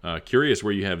 Curious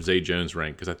where you have Zay Jones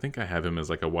ranked, because I think I have him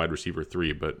as like a wide receiver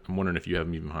 3, but I'm wondering if you have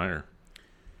him even higher.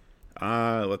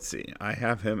 Let's see. I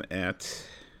have him at...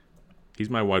 He's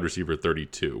my wide receiver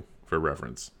 32 for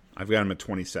reference. I've got him at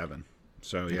 27.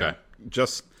 So yeah, okay.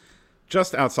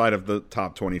 Just outside of the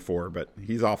top 24, but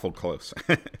he's awful close.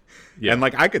 Yeah. And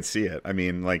like, I could see it. I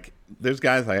mean, like, there's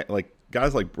guys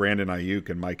like Brandon Ayuk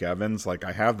and Mike Evans. Like,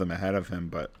 I have them ahead of him,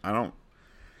 but I don't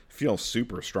feel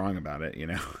super strong about it.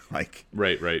 Like,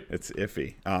 right. It's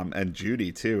iffy. And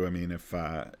Judy too. I mean,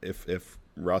 if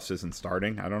Russ isn't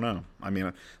starting, I don't know. I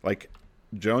mean, like,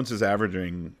 Jones is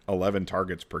averaging 11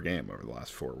 targets per game over the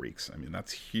last 4 weeks. I mean,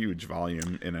 that's huge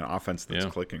volume in an offense that's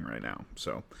clicking right now.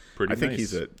 So I think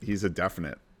he's a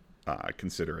definite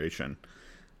consideration.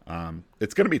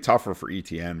 It's going to be tougher for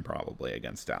ETN probably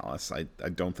against Dallas. I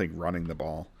don't think running the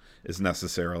ball is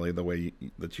necessarily the way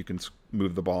that you can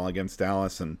move the ball against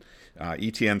Dallas. And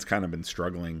ETN's kind of been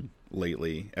struggling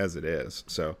lately as it is.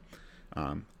 So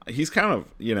he's kind of,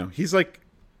 he's like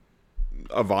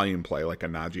a volume play, like a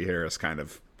Najee Harris kind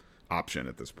of option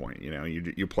at this point.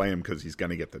 You play him because he's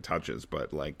going to get the touches,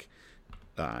 but like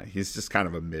he's just kind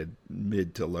of a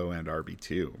mid to low end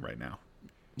RB2 right now.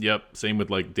 Yep. Same with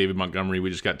like David Montgomery.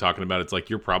 We just got talking about. It's like,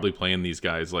 you're probably playing these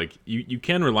guys. Like, you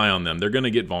can rely on them. They're going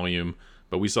to get volume,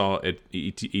 but we saw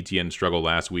ETN struggle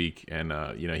last week, and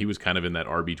he was kind of in that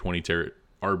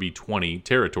RB20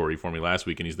 territory for me last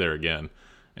week, and he's there again.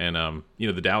 And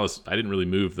the Dallas, I didn't really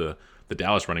move the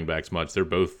Dallas running backs much. They're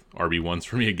both RB1s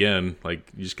for me again.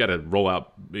 Like, you just got to roll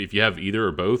out. If you have either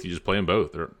or both, you just play them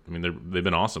both. They've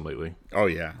been awesome lately. Oh,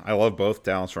 yeah. I love both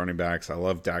Dallas running backs. I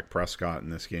love Dak Prescott in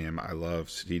this game. I love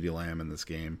CeeDee Lamb in this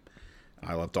game.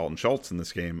 I love Dalton Schultz in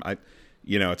this game.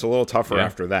 It's a little tougher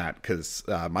after that because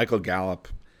Michael Gallup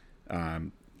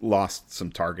lost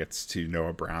some targets to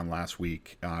Noah Brown last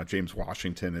week. James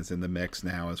Washington is in the mix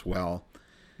now as well.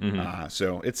 Mm-hmm.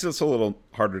 So it's just a little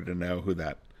harder to know who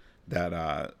that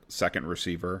second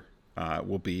receiver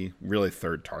will be, really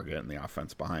third target in the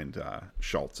offense behind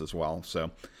Schultz as well. So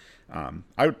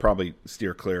I would probably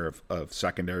steer clear of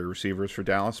secondary receivers for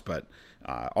Dallas, but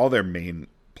all their main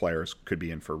players could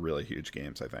be in for really huge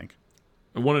games, I think.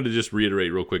 I wanted to just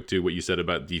reiterate real quick, too, what you said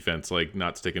about defense, like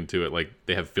not sticking to it. Like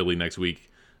they have Philly next week.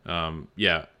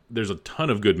 Yeah, there's a ton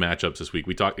of good matchups this week.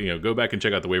 We talk, go back and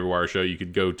check out the waiver wire show. You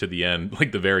could go to the end,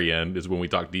 like the very end is when we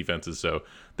talk defenses. So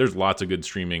there's lots of good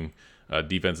streaming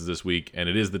defenses this week, and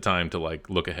it is the time to like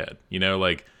look ahead.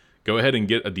 Go ahead and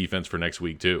get a defense for next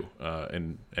week too,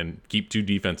 and keep 2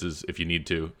 defenses if you need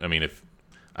to. I mean, if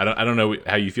I don't know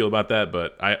how you feel about that,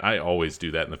 but I always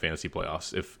do that in the fantasy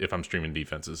playoffs if I'm streaming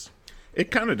defenses. It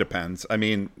kind of depends. I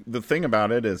mean, the thing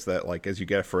about it is that, like, as you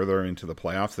get further into the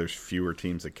playoffs, there's fewer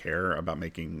teams that care about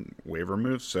making waiver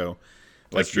moves. So,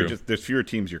 like, there's fewer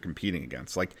teams you're competing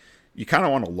against. Like, you kind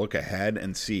of want to look ahead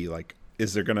and see, like,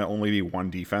 is there going to only be one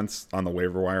defense on the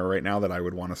waiver wire right now that I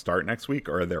would want to start next week,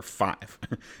 or are there 5?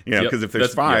 Because if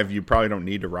there's 5, you probably don't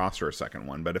need to roster a second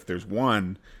one. But if there's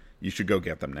one, you should go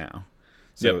get them now.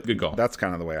 So good call. That's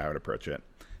kind of the way I would approach it.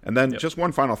 And then just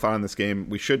one final thought on this game.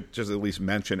 We should just at least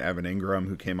mention Evan Ingram,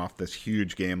 who came off this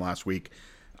huge game last week.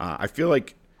 I feel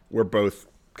like we're both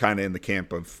kind of in the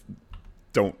camp of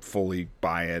don't fully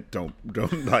buy it. Don't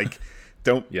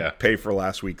pay for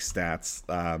last week's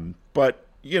stats. But,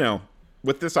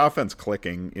 with this offense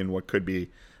clicking in what could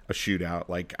be a shootout,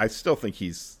 like I still think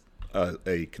he's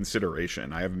a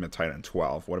consideration. I have him at tight end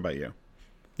 12. What about you?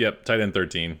 Yep, tight end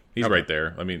 13. He's right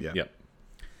there. I mean, yep.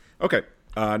 Okay.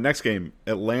 Next game,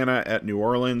 Atlanta at New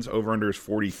Orleans. Over-under is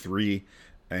 43,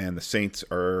 and the Saints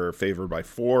are favored by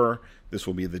 4. This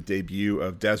will be the debut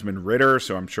of Desmond Ridder,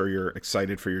 so I'm sure you're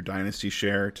excited for your dynasty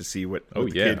share to see what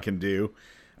the kid can do.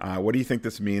 What do you think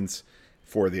this means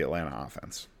for the Atlanta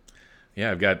offense?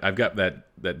 Yeah, I've got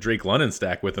that Drake London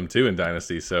stack with him too in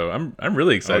dynasty, so I'm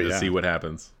really excited to see what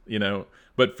happens.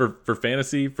 But for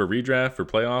fantasy, for redraft, for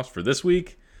playoffs, for this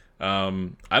week,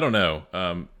 I don't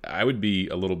know. I would be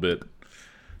a little bit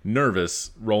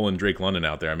nervous rolling Drake London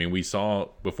out there. I mean, we saw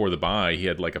before the bye he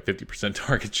had like a 50%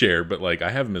 target share, but like I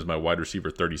have him as my wide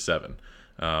receiver 37.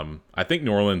 I think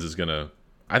New Orleans is gonna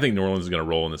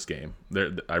roll in this game. They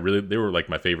were like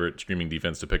my favorite streaming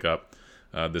defense to pick up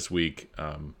this week.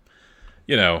 I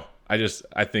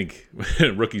think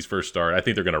rookie's first start. I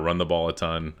think they're gonna run the ball a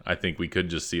ton. I think we could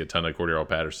just see a ton of Cordero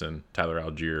Patterson, Tyler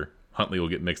Algier. Huntley will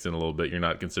get mixed in a little bit. You're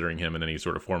not considering him in any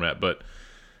sort of format, but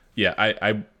yeah,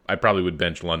 I probably would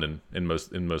bench London in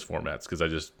most formats because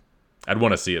I'd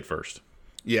want to see it first.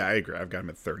 Yeah, I agree. I've got him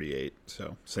at 38,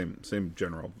 so same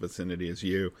general vicinity as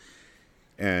you.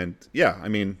 And yeah, I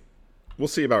mean, we'll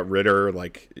see about Ridder.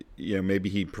 Like, maybe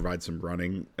he provides some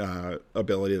running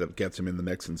ability that gets him in the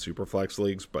mix in Superflex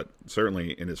leagues, but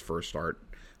certainly in his first start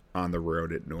on the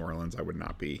road at New Orleans, I would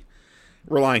not be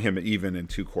relying him even in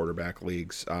 2 quarterback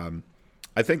leagues.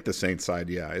 I think the Saints side,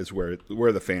 is where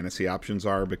the fantasy options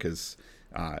are because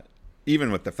even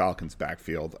with the Falcons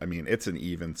backfield, I mean, it's an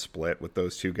even split with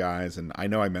those 2 guys. And I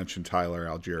know I mentioned Tyler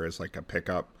Algier as like a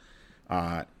pickup.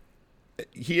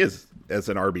 He is as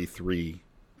an RB3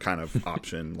 kind of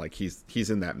option. Like he's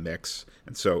in that mix.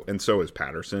 And so is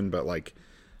Patterson. But like,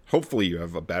 hopefully you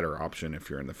have a better option if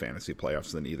you're in the fantasy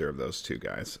playoffs than either of those 2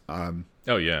 guys.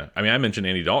 Oh, yeah. I mean, I mentioned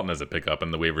Andy Dalton as a pickup in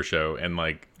the waiver show, and,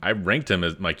 like, I ranked him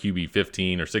as my QB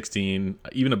 15 or 16,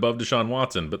 even above Deshaun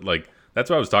Watson. But, like, that's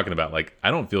what I was talking about. Like,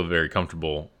 I don't feel very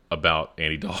comfortable about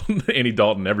Andy Dalton. Andy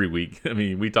Dalton every week. I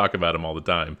mean, we talk about him all the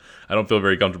time. I don't feel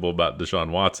very comfortable about Deshaun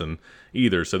Watson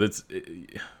either. So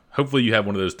hopefully you have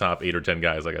one of those top 8 or 10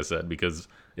 guys, like I said, because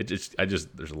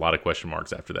there's a lot of question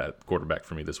marks after that quarterback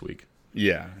for me this week.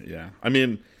 Yeah. I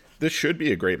mean, this should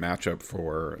be a great matchup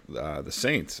for the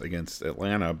Saints against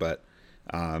Atlanta, but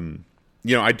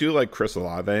I do like Chris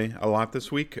Olave a lot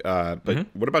this week. But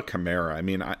what about Kamara? I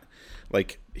mean,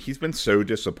 he's been so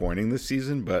disappointing this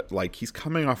season, but like he's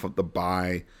coming off of the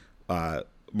bye.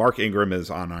 Mark Ingram is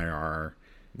on IR.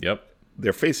 Yep,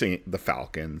 they're facing the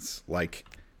Falcons. Like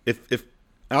if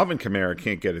Alvin Kamara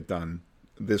can't get it done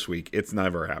this week, it's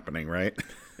never happening, right?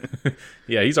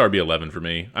 Yeah, he's RB11 for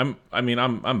me. I'm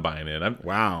buying it.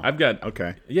 Wow. I've got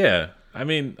okay. Yeah, I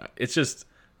mean, it's just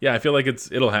I feel like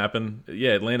it'll happen.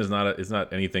 Yeah, Atlanta's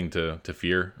not anything to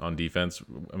fear on defense.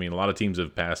 I mean, a lot of teams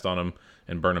have passed on him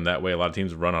and burned him that way. A lot of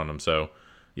teams have run on him. So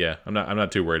yeah, I'm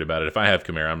not too worried about it. If I have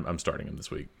Kamara, I'm starting him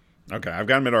this week. Okay, I've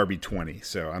got him at RB20,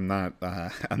 so I'm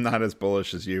not as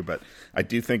bullish as you, but I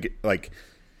do think like.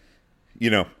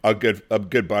 A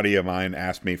good buddy of mine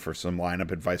asked me for some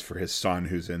lineup advice for his son,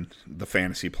 who's in the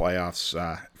fantasy playoffs.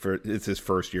 It's his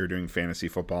first year doing fantasy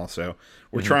football, so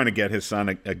we're trying to get his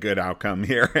son a good outcome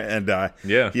here. And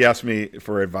he asked me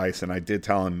for advice, and I did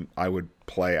tell him I would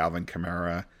play Alvin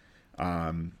Kamara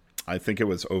I think it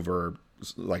was over,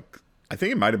 like, I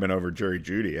think it might have been over Jerry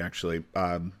Jeudy, actually.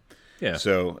 Yeah.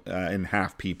 So in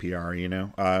half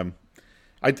PPR,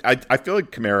 I feel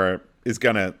like Kamara is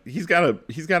he's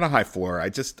got a high floor.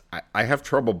 I have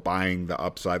trouble buying the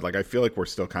upside. Like, I feel like we're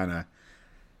still kind of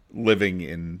living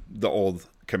in the old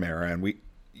Kamara, and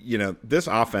this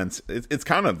offense, it's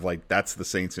kind of like that's the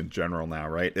Saints in general now,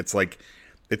 right? It's like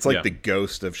the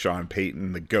ghost of Sean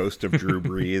Payton, the ghost of Drew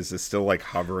Brees is still like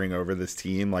hovering over this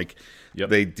team. Like,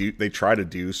 they try to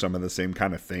do some of the same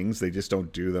kind of things, they just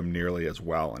don't do them nearly as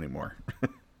well anymore.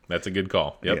 That's a good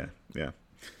call. Yep. Yeah.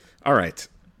 All right,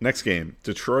 next game,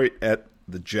 Detroit at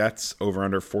the Jets, over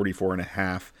under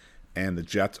 44.5, and the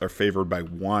Jets are favored by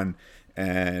 1.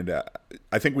 And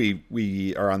I think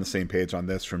we are on the same page on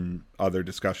this from other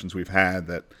discussions we've had,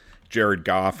 that Jared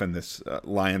Goff and this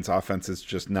Lions offense is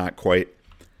just not quite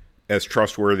as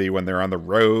trustworthy when they're on the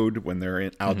road, when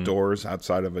they're outdoors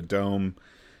outside of a dome.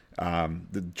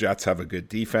 The Jets have a good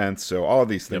defense, so all of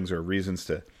these things are reasons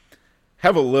to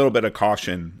have a little bit of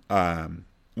caution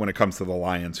when it comes to the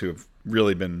Lions, who have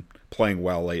really been playing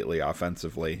well lately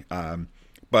offensively.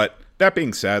 But that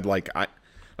being said, I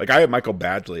have Michael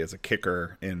Badgley as a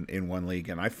kicker in one league,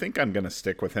 and I think I'm going to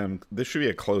stick with him. This should be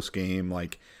a close game.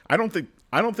 Like, I don't think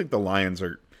the Lions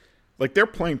are, like, they're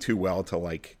playing too well to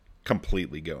like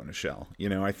completely go in a shell.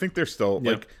 I think they're still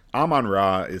like,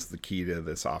 Amon-Ra is the key to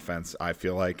this offense, I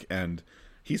feel like, and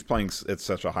he's playing at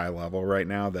such a high level right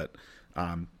now that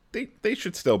they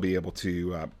should still be able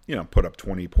to put up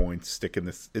 20 points, stick in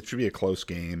this. It should be a close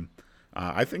game.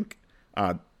 I think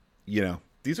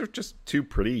these are just two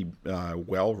pretty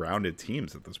well-rounded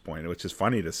teams at this point, which is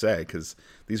funny to say because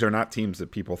these are not teams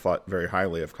that people thought very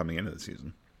highly of coming into the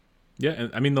season. Yeah,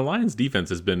 and I mean, the Lions' defense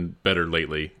has been better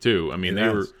lately too. I mean,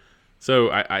 were.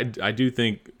 So I do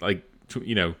think, like,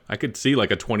 I could see like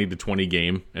a 20-20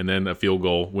 game and then a field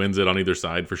goal wins it on either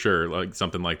side for sure, like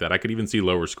something like that. I could even see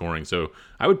lower scoring. So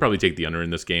I would probably take the under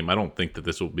in this game. I don't think that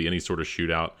this will be any sort of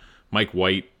shootout. Mike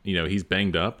White, he's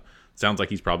banged up. Sounds like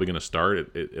he's probably going to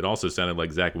start. It also sounded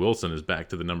like Zach Wilson is back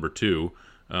to the number 2,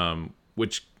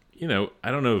 which, I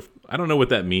don't know what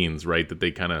that means, right? That they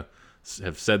kind of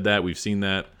have said that. We've seen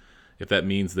that. If that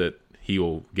means that he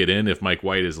will get in if Mike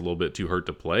White is a little bit too hurt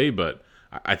to play, but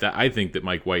I think that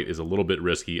Mike White is a little bit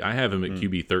risky. I have him at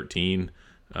QB 13.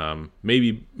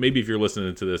 Maybe if you're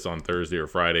listening to this on Thursday or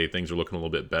Friday, things are looking a little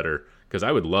bit better, because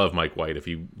I would love Mike White if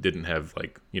he didn't have,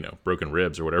 like, broken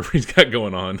ribs or whatever he's got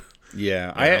going on.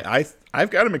 Yeah, I've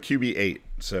got him at QB 8,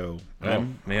 so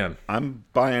I'm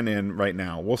buying in right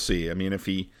now. We'll see. I mean, if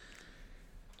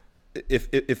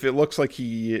it looks like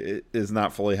he is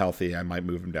not fully healthy, I might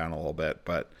move him down a little bit,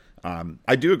 but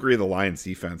I do agree the Lions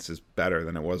defense is better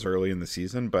than it was early in the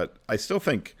season, but I still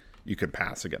think you could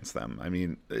pass against them. I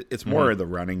mean, it's more the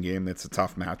running game that's a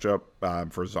tough matchup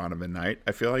for Zonovan Knight,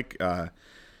 I feel like.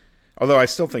 Although I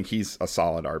still think he's a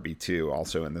solid RB2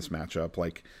 also in this matchup.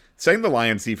 Like, saying the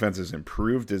Lions defense is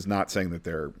improved is not saying that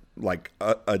they're like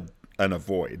an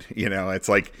avoid. It's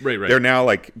like they're now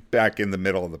like back in the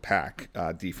middle of the pack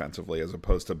defensively, as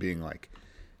opposed to being like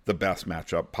the best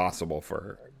matchup possible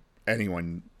for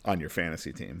anyone on your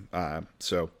fantasy team. But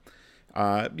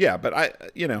I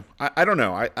don't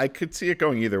know. I could see it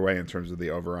going either way in terms of the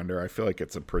over-under. I feel like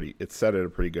it's set at a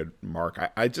pretty good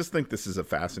mark. I just think this is a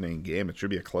fascinating game. It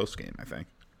should be a close game, I think.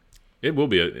 It will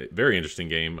be a very interesting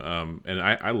game. And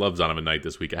I love Zonovan Knight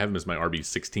this week. I have him as my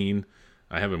RB16.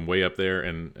 I have him way up there.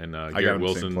 And Garrett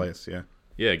Wilson. Same place, yeah.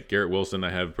 Yeah, Garrett Wilson I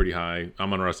have pretty high.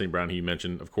 Amon-Ra St. Brown, you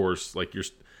mentioned, of course. Like,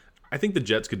 I think the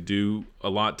Jets could do a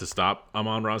lot to stop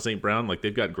Amon-Ra St. Brown. Like,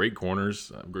 they've got great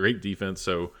corners, great defense.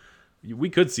 So we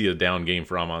could see a down game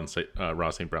for Amon-Ra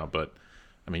St. Brown. But,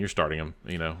 I mean, you're starting him.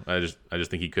 I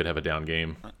just think he could have a down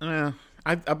game. I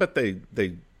bet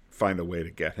they find a way to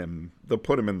get him. They'll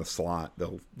put him in the slot.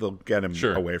 They'll get him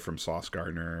away from Sauce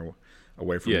Gardner,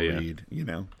 away from Reed.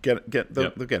 They'll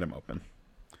get him open.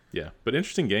 Yeah, but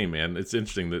interesting game, man. It's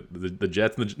interesting that the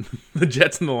Jets and the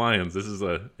Jets and the Lions. This is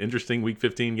a interesting Week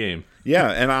 15 game.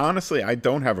 Yeah, and honestly, I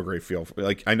don't have a great feel for.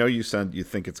 Like, I know you said you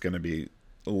think it's going to be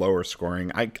lower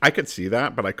scoring. I could see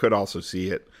that, but I could also see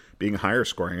it being higher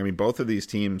scoring. I mean, both of these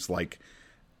teams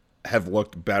have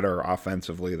looked better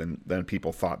offensively than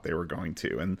people thought they were going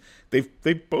to, and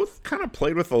they've both kind of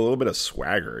played with a little bit of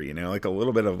swagger, like a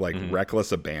little bit of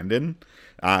reckless abandon,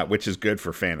 which is good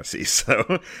for fantasy.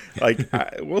 So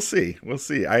we'll see.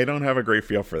 I don't have a great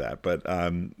feel for that, but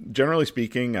generally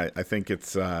speaking, I think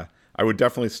it's I would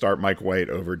definitely start Mike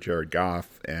White over Jared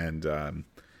Goff, and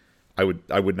I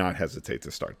would not hesitate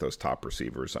to start those top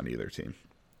receivers on either team.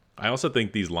 I also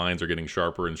think these lines are getting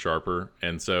sharper and sharper,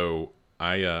 and so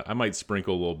I might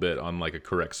sprinkle a little bit on like a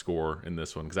correct score in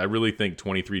this one because I really think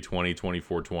 23-20,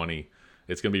 24-20.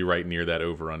 It's going to be right near that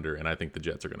over/under, and I think the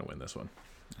Jets are going to win this one.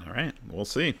 All right, we'll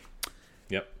see.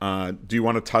 Yep. Do you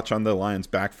want to touch on the Lions'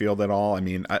 backfield at all? I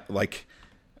mean,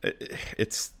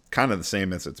 it's kind of the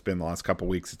same as it's been the last couple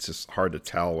weeks. It's just hard to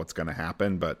tell what's going to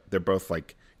happen, but they're both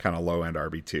like kind of low-end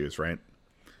RB2s, right?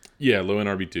 Yeah, low-end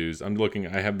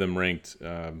RB2s. I have them ranked,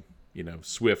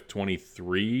 Swift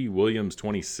 23, Williams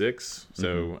 26.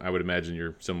 So I would imagine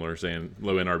you're similar saying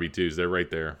low-end RB2s. They're right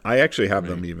there. I actually have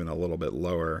them even a little bit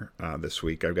lower this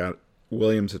week. I've got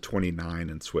Williams at 29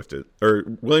 and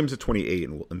Williams at 28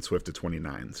 and Swift at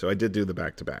 29. So I did do the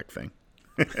back-to-back thing.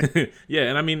 Yeah,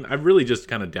 and I mean, I've really just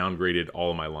kind of downgraded all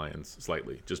of my Lions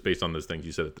slightly, just based on those things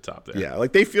you said at the top there. Yeah,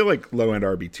 like they feel like low-end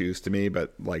RB2s to me,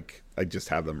 but like I just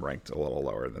have them ranked a little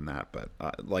lower than that. But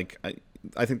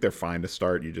I think they're fine to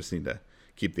start. You just need to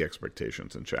keep the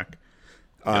expectations in check.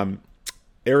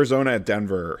 Arizona at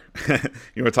Denver.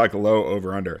 You want to talk low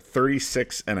over/under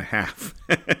 36.5.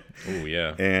 Oh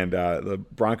yeah. And the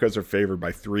Broncos are favored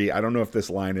by 3. I don't know if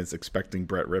this line is expecting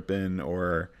Brett Rippon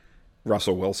or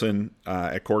Russell Wilson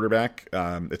at quarterback.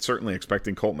 It's certainly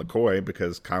expecting Colt McCoy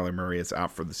because Kyler Murray is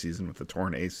out for the season with a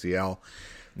torn ACL.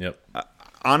 Yep.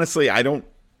 Honestly, I don't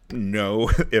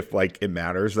know if like it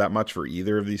matters that much for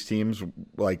either of these teams,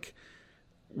 like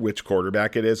which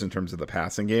quarterback it is in terms of the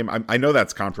passing game. I know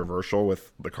that's controversial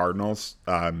with the Cardinals.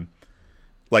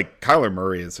 Like Kyler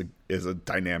Murray is a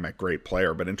dynamic, great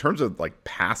player, but in terms of like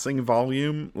passing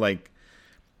volume, like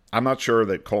I'm not sure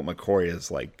that Colt McCoy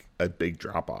is like a big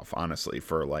drop off, honestly,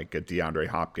 for like a DeAndre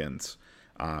Hopkins.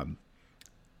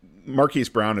 Marquise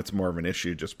Brown, it's more of an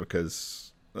issue just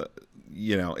because,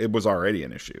 it was already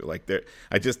an issue. Like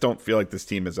I just don't feel like this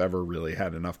team has ever really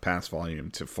had enough pass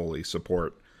volume to fully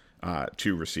support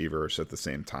 2 receivers at the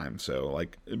same time. So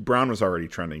like Brown was already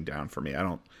trending down for me. I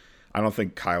don't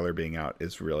think Kyler being out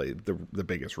is really the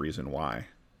biggest reason why.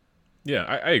 Yeah,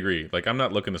 I agree. Like, I'm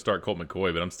not looking to start Colt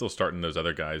McCoy, but I'm still starting those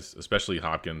other guys, especially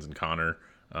Hopkins and Connor.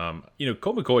 Colt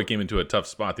McCoy came into a tough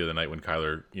spot the other night when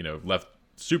Kyler, left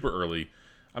super early.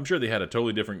 I'm sure they had a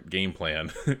totally different game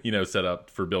plan, set up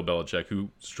for Bill Belichick,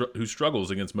 who struggles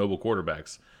against mobile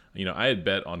quarterbacks. I had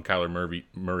bet on Kyler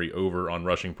Murray over on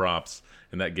rushing props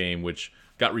in that game, which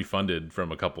got refunded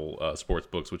from a couple sports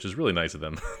books, which is really nice of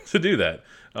them to do that.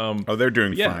 They're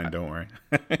doing fine. Don't worry.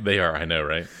 They are. I know,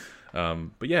 right?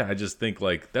 But yeah, I just think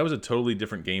like that was a totally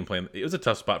different game plan. It was a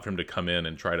tough spot for him to come in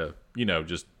and try to,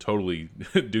 just totally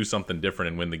do something different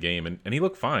and win the game. And he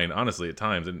looked fine, honestly, at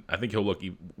times. And I think he'll look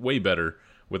way better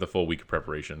with a full week of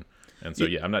preparation. And so,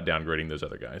 I'm not downgrading those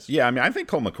other guys. Yeah, I mean, I think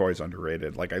Colt McCoy is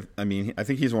underrated. Like, I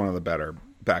think he's one of the better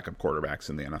backup quarterbacks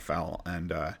in the NFL.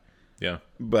 And yeah,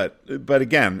 but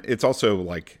again, it's also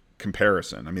like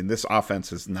comparison. I mean, this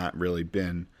offense has not really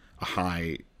been a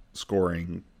high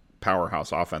scoring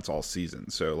powerhouse offense all season.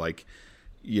 So like,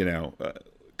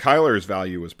 Kyler's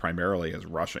value was primarily his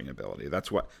rushing ability.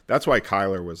 That's why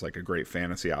Kyler was like a great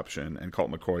fantasy option, and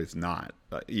Colt McCoy's not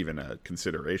even a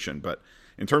consideration. But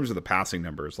in terms of the passing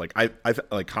numbers, like I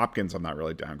like Hopkins, I'm not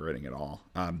really downgrading at all.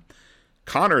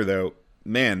 Connor though,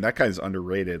 man, that guy's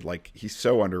underrated. Like he's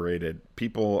so underrated.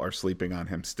 People are sleeping on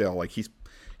him still. Like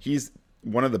he's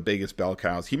one of the biggest bell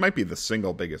cows. He might be the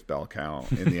single biggest bell cow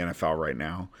in the NFL right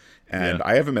now. And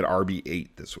I have him at RB8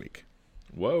 this week.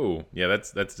 Whoa. Yeah,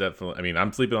 that's definitely, I mean,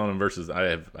 I'm sleeping on him versus I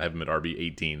have him at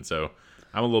RB18. So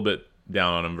I'm a little bit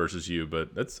down on him versus you, but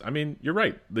you're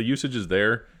right. The usage is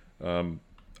there.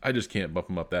 I just can't bump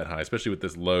him up that high, especially with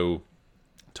this low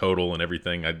total and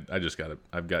everything.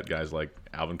 I've got guys like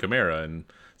Alvin Kamara and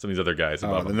some of these other guys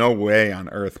above him. No way on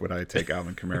earth would I take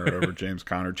Alvin Kamara over James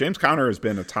Conner. James Conner has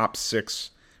been a top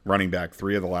 6 running back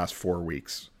 3 of the last 4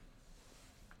 weeks.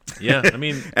 Yeah, I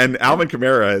mean, and Alvin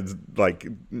Kamara is like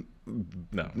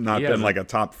not been like a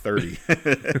top 30.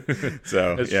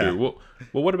 So that's true.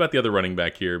 Well, what about the other running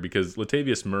back here? Because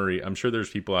Latavius Murray, I'm sure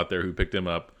there's people out there who picked him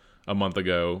up a month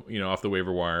ago, off the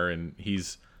waiver wire, and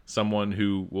he's someone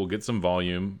who will get some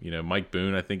volume. Mike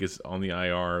Boone, I think, is on the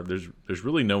IR. There's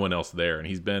really no one else there, and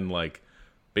he's been like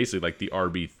basically like the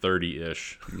RB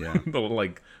 30-ish. Yeah,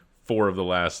 like 4 of the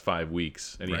last 5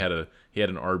 weeks, and right. he had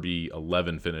an RB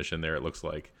 11 finish in there. It looks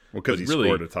like. Well, because he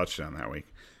scored a touchdown that week.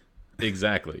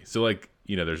 Exactly. So like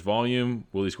there's volume.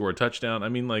 Will he score a touchdown? I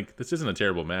mean, like this isn't a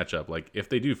terrible matchup. Like if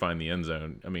they do find the end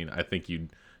zone, I mean, I think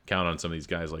you'd count on some of these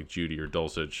guys like Judy or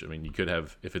Dulcich. I mean, you could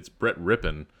have if it's Brett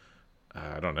Rippon.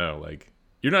 I don't know. Like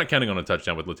you're not counting on a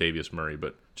touchdown with Latavius Murray,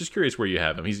 but just curious where you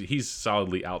have him. He's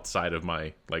solidly outside of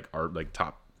my our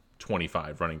top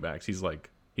 25 running backs. He's like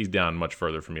he's down much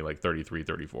further for me, like 33,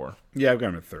 34. Yeah, I've got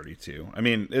him at 32. I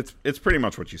mean, it's pretty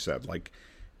much what you said. Like,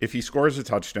 if he scores a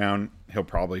touchdown, he'll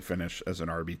probably finish as an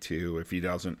RB2. If he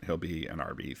doesn't, he'll be an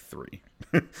RB3.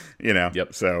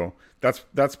 Yep. So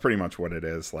that's pretty much what it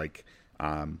is. Like,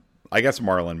 I guess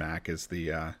Marlon Mack is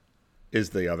the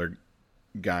other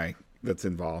guy that's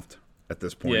involved at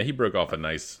this point. Yeah, he broke off a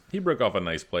nice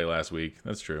play last week.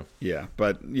 That's true. Yeah,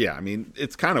 but yeah, I mean,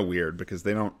 it's kind of weird because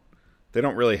they don't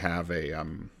really have a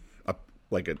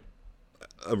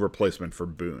replacement for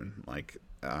Boone. Like,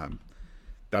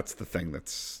 that's the thing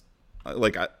that's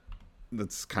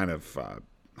that's kind of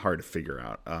hard to figure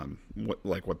out.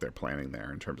 What they're planning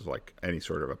there in terms of like any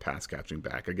sort of a pass catching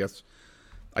back.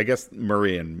 I guess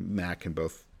Murray and Mack can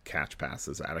both catch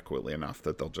passes adequately enough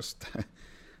that they'll just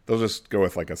go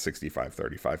with like a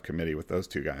 65-35 committee with those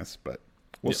two guys. But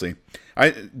we'll see.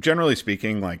 Generally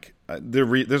speaking, like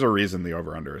there's a reason the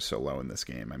over under is so low in this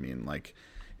game. I mean, like.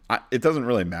 It doesn't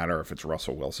really matter if it's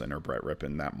Russell Wilson or Brett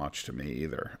Rippon that much to me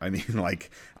either. I mean, like,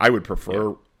 I would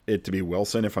prefer it to be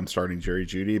Wilson if I'm starting Jerry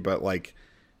Jeudy, but like,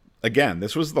 again,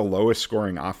 this was the lowest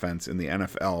scoring offense in the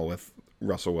NFL with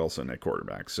Russell Wilson at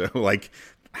quarterback. So like,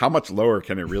 how much lower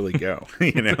can it really go?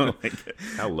 Like,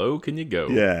 how low can you go?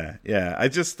 Yeah. I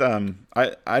just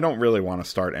I don't really want to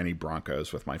start any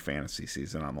Broncos with my fantasy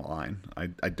season on the line.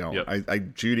 I don't. Yep.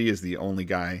 Jeudy is the only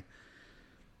guy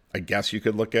I guess you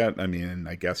could look at. I mean,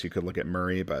 I guess you could look at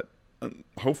Murray, but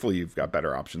hopefully you've got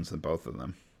better options than both of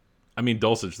them. I mean,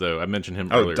 Dulcich, though, I mentioned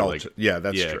him earlier. Dulcich. Like, yeah,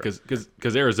 that's true.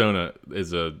 Because Arizona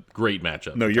is a great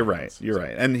matchup. No, you're right. You're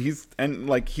right. And he's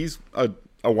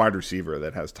a wide receiver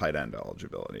that has tight end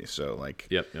eligibility. So, like,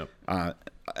 yep.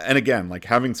 And again, like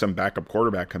having some backup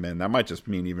quarterback come in, that might just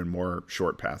mean even more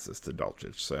short passes to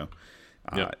Dulcich. So,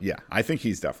 yeah, I think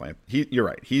he's definitely you're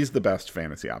right. He's the best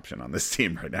fantasy option on this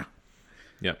team right now.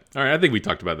 Yeah. All right. I think we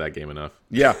talked about that game enough.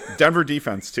 Yeah. Denver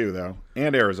defense, too, though,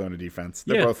 and Arizona defense.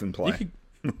 They're both in play.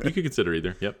 You could consider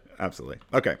either. Yep. Absolutely.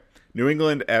 Okay. New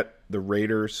England at the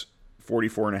Raiders,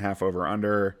 44.5 over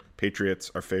under. Patriots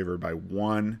are favored by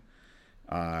 1.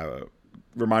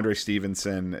 Ramondre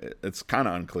Stevenson, it's kind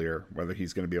of unclear whether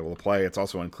he's going to be able to play. It's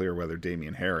also unclear whether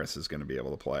Damian Harris is going to be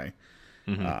able to play.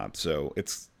 Mm-hmm. So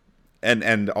it's.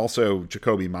 And also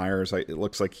Jacoby Myers, it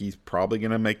looks like he's probably going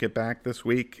to make it back this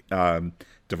week.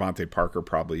 Devontae Parker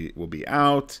probably will be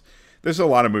out. There's a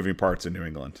lot of moving parts in New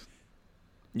England.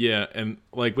 Yeah, and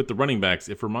like with the running backs,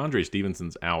 if Ramondre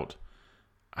Stevenson's out,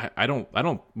 I don't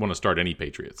want to start any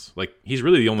Patriots. Like, he's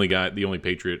really the only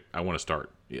Patriot I want to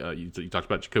start. You talked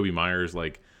about Jacoby Myers,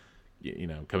 like,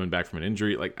 coming back from an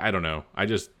injury. Like, I don't know.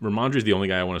 Ramondre's the only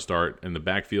guy I want to start in the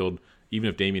backfield. Even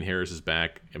if Damian Harris is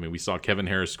back, I mean, we saw Kevin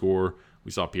Harris score.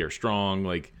 We saw Pierre Strong.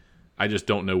 Like, I just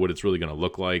don't know what it's really going to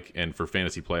look like. And for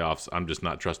fantasy playoffs, I'm just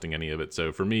not trusting any of it.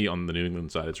 So for me, on the New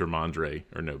England side, it's Ramondre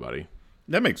or nobody.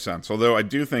 That makes sense. Although I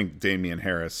do think Damian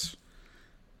Harris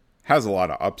has a lot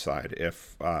of upside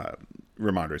if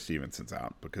Ramondre Stevenson's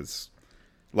out, because,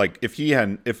 like,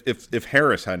 if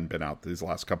Harris hadn't been out these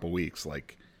last couple weeks,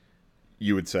 like,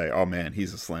 you would say, oh man,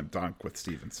 he's a slam dunk with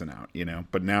Stevenson out,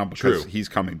 But now because he's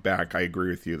coming back, I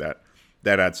agree with you that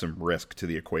adds some risk to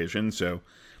the equation. So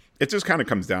it just kind of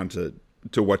comes down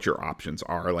to what your options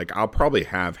are. Like, I'll probably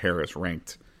have Harris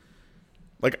ranked.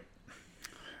 Like,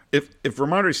 if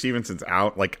Ramondre Stevenson's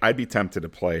out, like, I'd be tempted to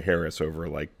play Harris over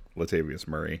like Latavius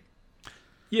Murray.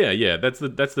 Yeah, that's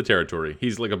the territory.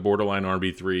 He's like a borderline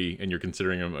RB3, and you're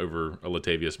considering him over a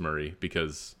Latavius Murray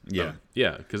because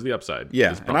because the upside.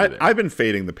 Yeah, and I've been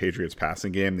fading the Patriots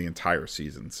passing game the entire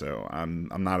season, so I'm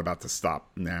not about to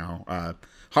stop now.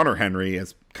 Hunter Henry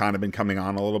has kind of been coming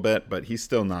on a little bit, but he's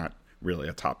still not really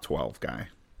a top 12 guy.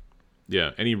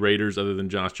 Yeah, any Raiders other than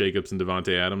Josh Jacobs and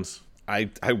Devontae Adams? I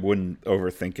wouldn't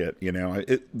overthink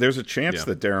it. There's a chance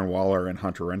that Darren Waller and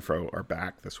Hunter Renfrow are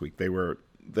back this week. The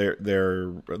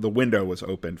window was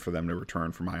open for them to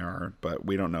return from IR, but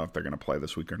we don't know if they're going to play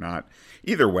this week or not.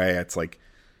 Either way, it's like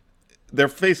they're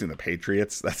facing the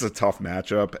Patriots. That's a tough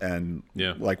matchup, and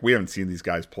like, we haven't seen these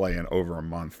guys play in over a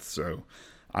month. So,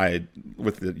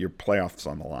 your playoffs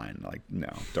on the line, like,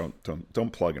 no,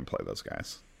 don't plug and play those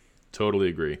guys. Totally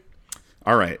agree.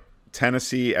 All right,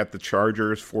 Tennessee at the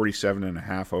Chargers,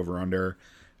 47.5 over under.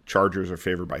 Chargers are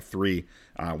favored by 3.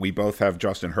 We both have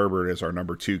Justin Herbert as our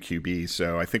number 2 QB,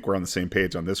 so I think we're on the same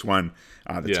page on this one.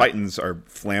 The Titans are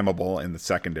flammable in the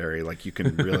secondary. Like, you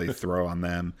can really throw on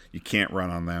them. You can't run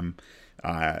on them.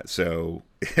 So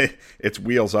it's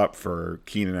wheels up for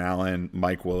Keenan Allen,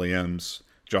 Mike Williams,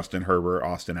 Justin Herbert,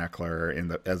 Austin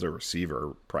Eckler as a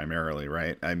receiver primarily,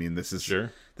 right? I mean, this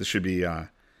should be a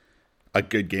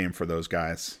good game for those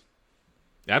guys.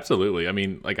 Absolutely. I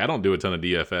mean, like I don't do a ton of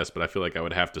DFS, but I feel like I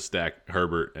would have to stack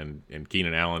Herbert and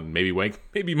Keenan Allen, maybe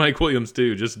Mike Williams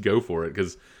too. Just go for it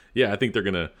because I think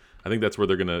I think that's where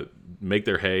they're gonna make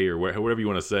their hay or whatever you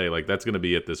want to say. Like that's gonna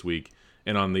be it this week.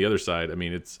 And on the other side, I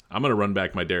mean, I'm gonna run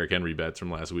back my Derrick Henry bets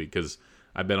from last week because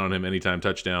I bet on him anytime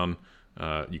touchdown.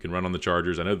 You can run on the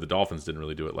Chargers. I know the Dolphins didn't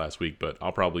really do it last week, but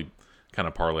I'll probably kind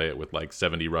of parlay it with like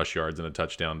 70 rush yards and a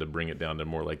touchdown to bring it down to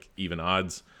more like even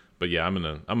odds. But yeah, I'm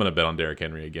gonna bet on Derrick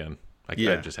Henry again. I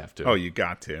just have to. Oh, you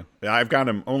got to. I've got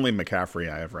him. Only McCaffrey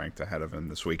I have ranked ahead of him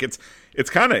this week. It's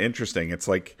kind of interesting. It's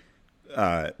like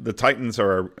the Titans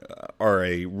are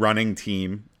a running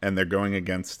team, and they're going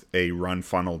against a run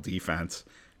funnel defense.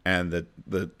 And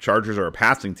the Chargers are a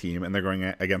passing team, and they're going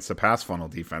against a pass funnel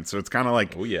defense. So it's kind of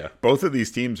like both of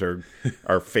these teams are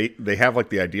they have like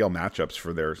the ideal matchups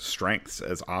for their strengths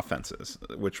as offenses,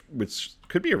 which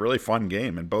could be a really fun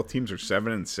game. And both teams are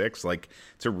 7-6. Like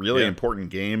it's a really important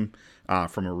game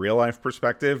from a real life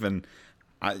perspective. And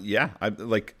I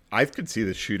could see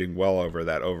this shooting well over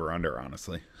that over under,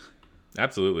 honestly.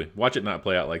 Absolutely. Watch it not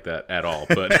play out like that at all.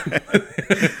 But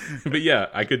but yeah,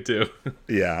 I could too.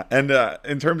 Yeah. And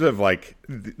in terms of like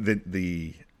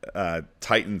the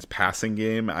Titans passing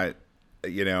game, I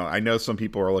know some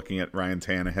people are looking at Ryan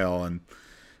Tannehill and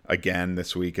again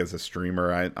this week as a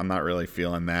streamer. I'm not really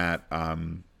feeling that.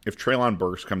 If Treylon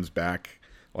Burks comes back,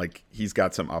 like he's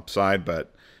got some upside,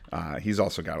 but he's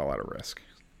also got a lot of risk.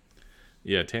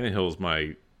 Yeah, Tannehill's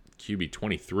my QB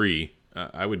 23.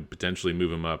 I would potentially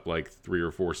move him up like 3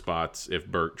 or 4 spots if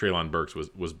Treylon Burks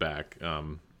was back.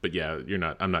 But yeah,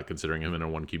 I'm not considering him in a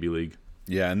 1 QB league.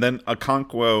 Yeah, and then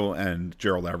Okonkwo and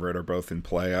Gerald Everett are both in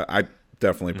play. I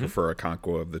definitely prefer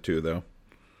Okonkwo of the two, though.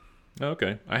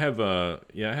 Okay, I have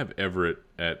Everett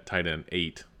at tight end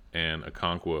 8, and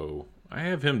Okonkwo I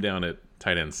have him down at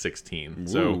tight end 16.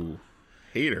 So ooh,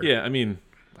 hater. Yeah, I mean,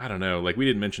 I don't know. Like we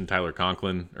didn't mention Tyler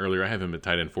Conklin earlier. I have him at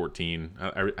tight end 14.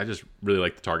 I just really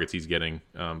like the targets he's getting.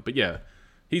 But yeah,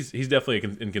 he's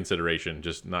definitely in consideration,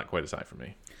 just not quite as high for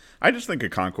me. I just think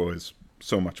Okonkwo is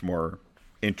so much more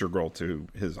integral to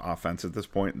his offense at this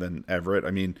point than Everett.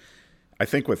 I mean, I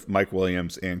think with Mike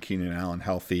Williams and Keenan Allen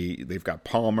healthy, they've got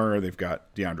Palmer, they've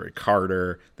got DeAndre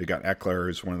Carter, they've got Eckler,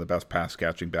 who's one of the best pass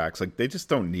catching backs. Like they just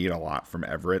don't need a lot from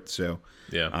Everett. So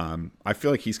yeah, I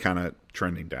feel like he's kind of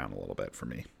trending down a little bit for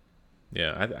me.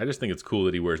 Yeah, I just think it's cool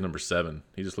that he wears number 7.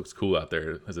 He just looks cool out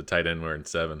there as a tight end wearing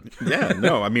 7. Yeah,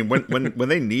 no, I mean when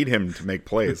they need him to make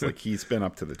plays, like he's been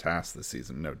up to the task this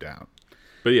season, no doubt.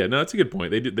 But yeah, no, that's a good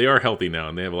point. They are healthy now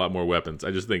and they have a lot more weapons.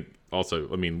 I just think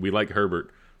also, I mean, we like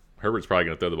Herbert. Herbert's probably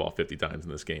going to throw the ball 50 times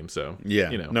in this game, so yeah,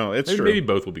 no, it's true. Maybe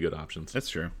both will be good options. That's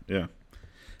true. Yeah.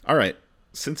 All right.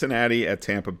 Cincinnati at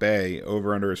Tampa Bay.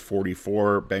 Over under is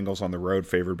 44. Bengals on the road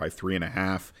favored by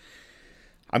 3.5.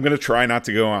 I'm going to try not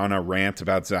to go on a rant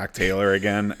about Zach Taylor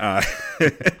again.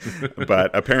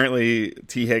 But apparently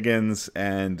T. Higgins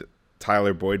and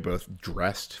Tyler Boyd both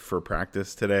dressed for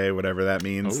practice today, whatever that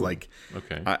means. Oh, like,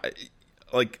 okay.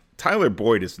 Tyler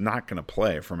Boyd is not going to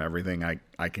play from everything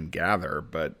I can gather,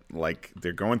 but like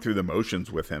they're going through the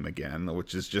motions with him again,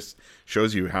 which is just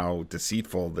shows you how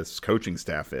deceitful this coaching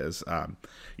staff is.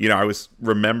 I was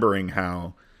remembering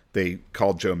how they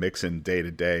called Joe Mixon day to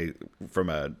day from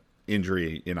a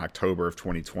injury in October of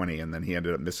 2020, and then he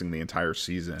ended up missing the entire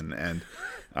season. And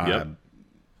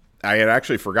I had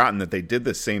actually forgotten that they did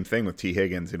the same thing with T.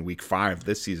 Higgins in week 5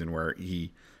 this season, where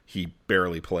he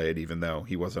barely played, even though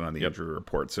he wasn't on the injury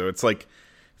report. So it's like,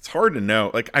 it's hard to know.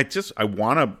 Like, I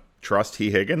want to trust T.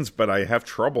 Higgins, but I have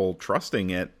trouble trusting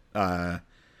it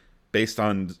based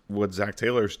on what Zach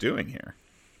Taylor's doing here.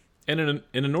 And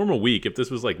in a normal week, if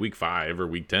this was like week 5 or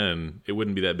week 10, it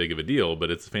wouldn't be that big of a deal, but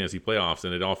it's the fantasy playoffs,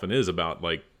 and it often is about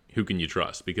like, who can you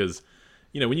trust? Because,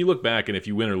 when you look back and if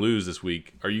you win or lose this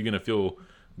week, are you going to feel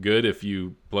good if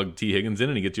you plug T. Higgins in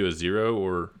and he gets you a 0?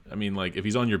 Or, I mean, like if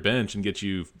he's on your bench and gets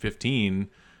you 15,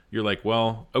 you're like,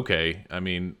 well, okay. I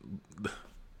mean,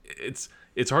 it's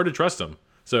hard to trust him.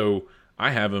 So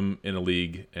I have him in a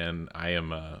league, and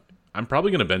I'm probably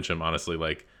going to bench him, honestly.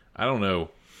 Like, I don't know.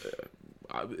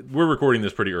 We're recording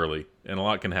this pretty early, and a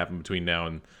lot can happen between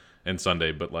now and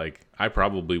Sunday, but like I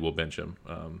probably will bench him.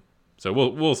 So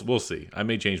we'll see. I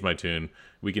may change my tune.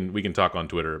 We can talk on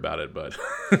Twitter about it, but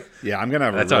yeah, I'm gonna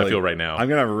have that's how I feel right now. I'm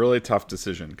gonna have a really tough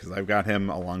decision because I've got him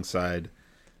alongside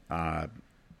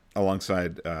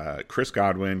Chris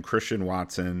Godwin, Christian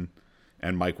Watson,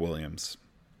 and Mike Williams.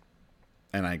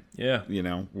 And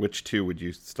which two would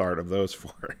you start of those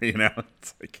for?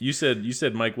 It's like you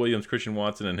said Mike Williams, Christian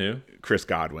Watson, and who? Chris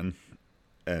Godwin.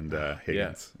 and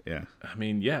Higgins. Yeah.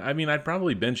 I mean, I'd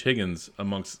probably bench Higgins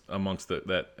amongst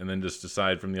that, and then just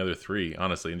decide from the other three,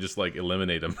 honestly, and just like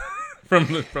eliminate him from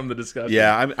the discussion.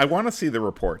 Yeah, I want to see the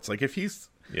reports. Like if he's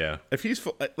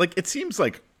like, it seems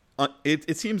like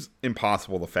it seems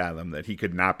impossible to fathom that he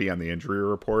could not be on the injury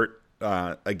report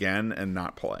again and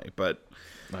not play. But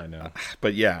I know.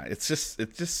 But yeah, it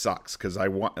just sucks because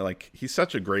he's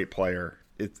such a great player.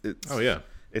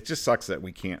 It just sucks that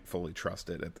we can't fully trust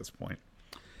it at this point.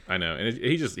 I know, and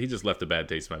he just left a bad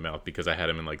taste in my mouth because I had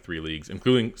him in like 3 leagues,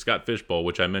 including Scott Fishbowl,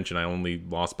 which I mentioned I only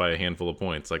lost by a handful of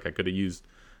points. Like I could have used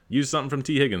something from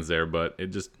T. Higgins there, but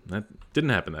that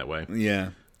didn't happen that way. Yeah,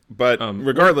 but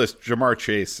regardless, Jamar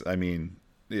Chase, I mean,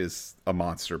 is a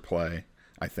monster play.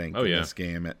 I think in this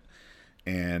game.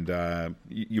 And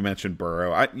you mentioned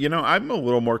Burrow. I'm a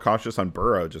little more cautious on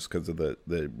Burrow just because of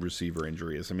the receiver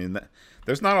injuries. I mean,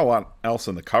 there's not a lot else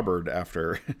in the cupboard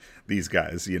after these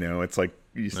guys. It's like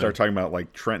you start talking about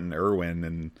like Trenton Irwin,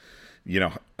 and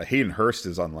Hayden Hurst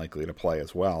is unlikely to play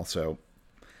as well. So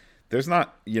there's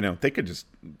not,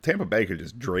 Tampa Bay could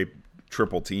just drape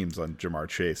triple teams on Jamar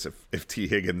Chase if T.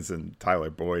 Higgins and Tyler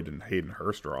Boyd and Hayden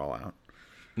Hurst are all out.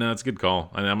 No, it's a good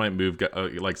call. I mmight move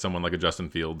like someone like a Justin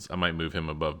Fields. I might move him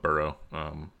above Burrow.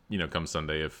 Come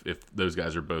Sunday if those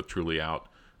guys are both truly out.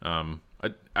 I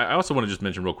also want to just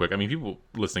mention real quick. I mean, people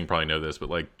listening probably know this, but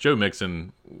like Joe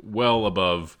Mixon, well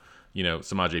above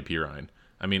Samaje Perine.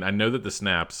 I mean, I know that the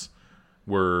snaps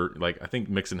were like, I think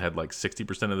Mixon had like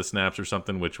 60% of the snaps or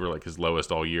something, which were like his lowest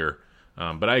all year.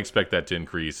 But I expect that to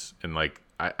increase. And like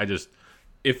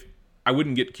if I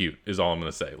wouldn't get cute is all I'm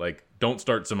going to say. Like, don't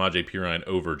start Samaje Perine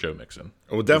over Joe Mixon.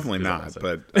 Well, definitely not.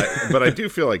 But I do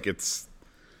feel like it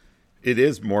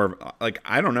is more of, like,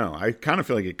 I don't know. I kind of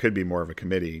feel like it could be more of a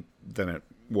committee than it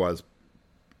was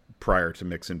prior to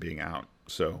Mixon being out.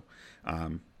 So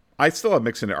I still have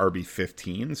Mixon at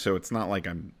RB15, so it's not like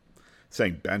I'm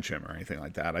saying bench him or anything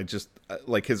like that. I just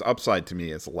like his upside to me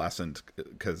is lessened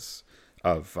because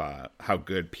of how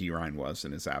good Perine was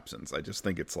in his absence. I just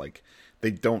think it's like they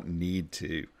don't need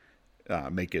to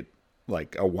make it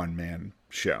like a one-man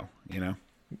show,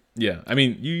 Yeah, I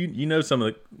mean, some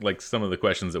of the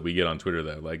questions that we get on Twitter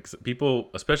though, like people,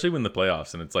 especially when the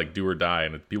playoffs and it's like do or die,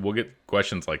 and people will get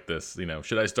questions like this.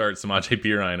 Should I start Samaje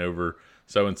Perine over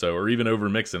so and so, or even over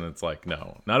Mixon? It's like,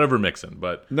 no, not over Mixon,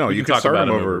 but no, you could start him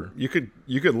over. You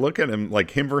could look at him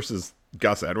like him versus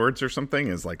Gus Edwards or something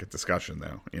is like a discussion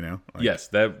though. Like, yes,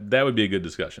 that would be a good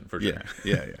discussion for sure.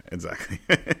 Yeah, exactly.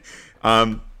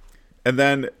 And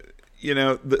then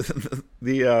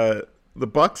the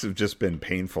Bucs have just been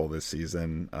painful this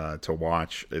season to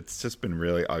watch. It's just been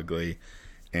really ugly,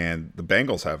 and the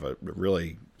Bengals have a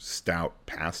really stout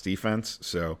pass defense.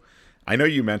 So I know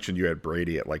you mentioned you had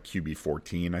Brady at like QB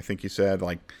 14. I think you said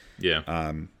that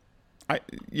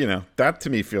to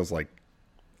me feels like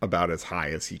about as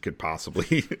high as he could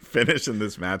possibly finish in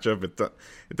this matchup. It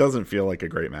doesn't feel like a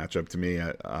great matchup to me.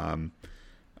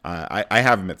 I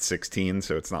have him at 16,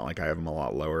 so it's not like I have him a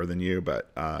lot lower than you,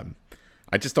 but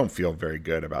I just don't feel very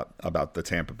good about the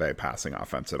Tampa Bay passing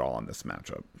offense at all in this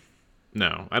matchup.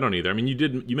 No, I don't either. I mean,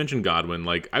 you mentioned Godwin.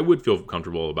 Like, I would feel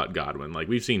comfortable about Godwin. Like,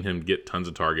 we've seen him get tons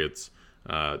of targets,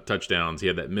 touchdowns. He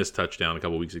had that missed touchdown a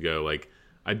couple weeks ago. Like,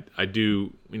 I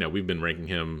do, we've been ranking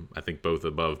him, I think, both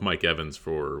above Mike Evans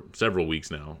for several weeks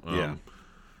now. Yeah.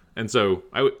 And so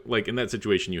I would, like, in that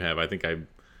situation you have, I think I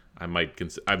might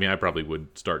I probably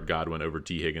would start Godwin over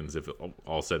T. Higgins if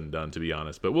all said and done, to be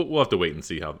honest. But we'll have to wait and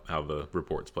see how the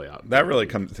reports play out. That really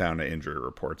comes down to injury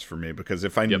reports for me, because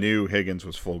if I knew Higgins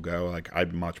was full go, like,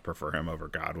 I'd much prefer him over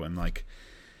Godwin. Like,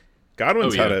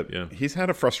 Godwin's he's had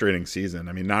a frustrating season.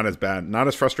 I mean, not as bad, not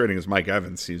as frustrating as Mike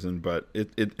Evans' season, but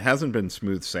it hasn't been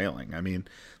smooth sailing. I mean,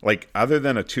 like, other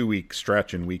than a 2-week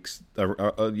stretch in weeks,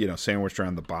 sandwiched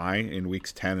around the bye in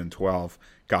weeks 10 and 12,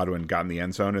 Godwin got in the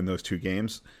end zone in those 2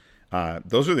 games.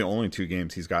 Those are the only 2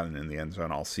 games he's gotten in the end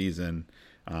zone all season.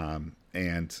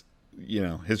 And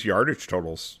his yardage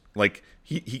totals, like,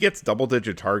 he gets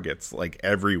double-digit targets like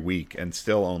every week and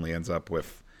still only ends up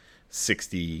with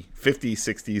 50,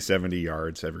 60, 70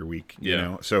 yards every week,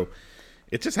 So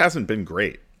it just hasn't been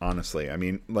great, honestly. I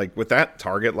mean, like, with that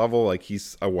target level, like,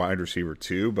 he's a wide receiver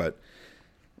too, but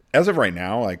as of right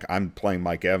now, like, I'm playing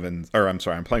Mike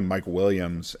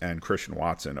Williams and Christian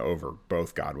Watson over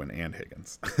both Godwin and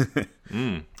Higgins.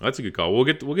 That's a good call. We'll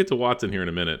get to Watson here in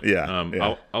a minute.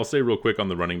 Yeah. I'll say real quick on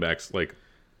the running backs, like,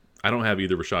 I don't have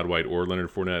either Rachaad White or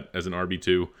Leonard Fournette as an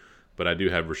RB2, but I do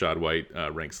have Rachaad White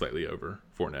ranked slightly over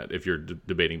Fournette if you're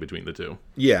debating between the two.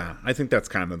 Yeah, I think that's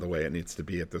kind of the way it needs to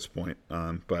be at this point.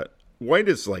 But White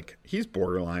is, like, he's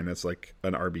borderline as like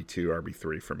an RB2,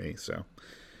 RB3 for me. So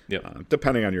Yep.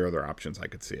 Depending on your other options, I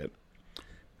could see it.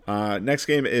 Next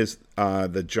game is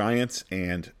the Giants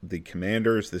and the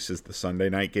Commanders. This is the Sunday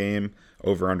night game.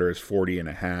 Over-under is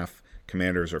 40.5.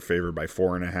 Commanders are favored by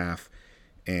 4.5.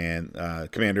 And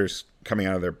Commanders coming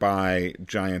out of their bye.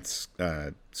 Giants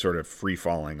sort of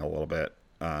free-falling a little bit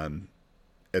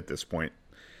at this point.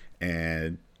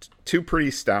 And two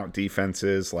pretty stout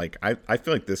defenses. Like I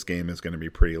feel like this game is going to be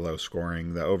pretty low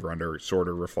scoring. The over-under sort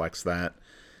of reflects that.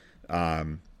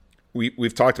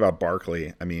 We've talked about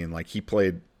Barkley. I mean, like, he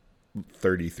played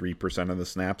 33% of the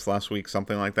snaps last week,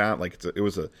 something like that. Like, it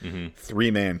was a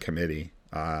three-man committee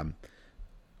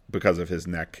because of his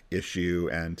neck issue,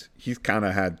 and he's kind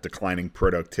of had declining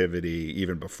productivity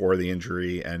even before the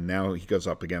injury, and now he goes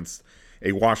up against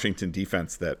a Washington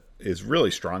defense that is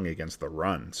really strong against the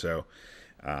run. So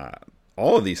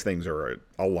all of these things are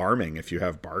alarming if you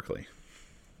have Barkley.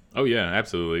 Oh, yeah,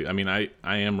 absolutely. I mean, I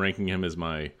am ranking him as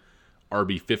my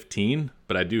RB15,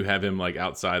 but I do have him like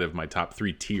outside of my top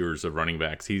 3 tiers of running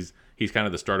backs. He's kind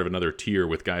of the start of another tier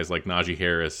with guys like Najee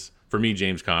Harris. For me,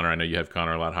 James Conner. I know you have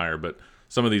Conner a lot higher, but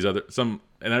some of these and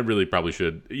I really probably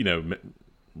should,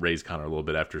 raise Conner a little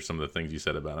bit after some of the things you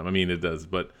said about him. I mean, it does,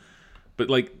 but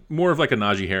like more of like a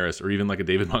Najee Harris or even like a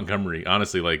David Montgomery.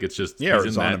 Honestly, like it's just he's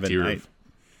in that tier.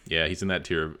 He's in that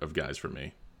tier of guys for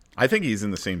me. I think he's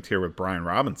in the same tier with Brian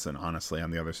Robinson, honestly,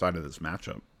 on the other side of this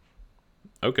matchup.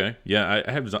 Okay, yeah,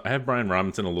 I have Brian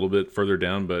Robinson a little bit further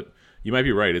down, but you might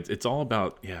be right. It's all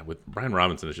about, with Brian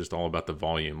Robinson, it's just all about the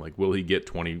volume. Like, will he get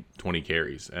 20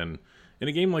 carries? And in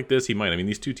a game like this, he might. I mean,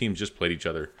 these two teams just played each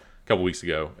other a couple weeks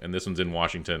ago, and this one's in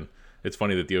Washington. It's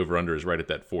funny that the over-under is right at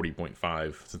that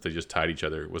 40.5 since they just tied each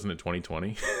other. Wasn't it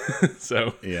 2020?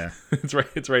 So yeah, it's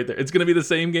right there. It's going to be the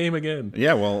same game again.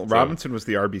 Yeah, well, Robinson was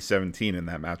the RB17 in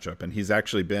that matchup, and he's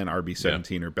actually been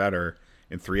RB17 or better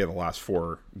in 3 of the last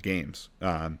 4 games.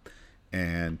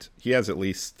 And he has at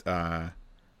least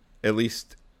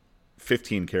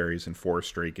 15 carries in 4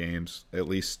 straight games, at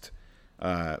least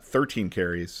 13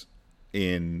 carries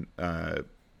in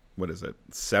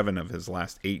 7 of his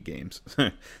last 8 games.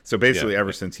 So basically,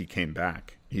 ever since he came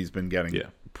back, he's been getting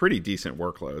pretty decent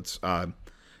workloads.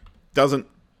 Doesn't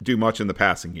do much in the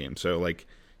passing game, so like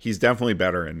he's definitely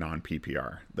better in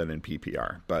non-PPR than in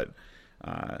PPR. But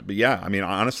yeah, I mean,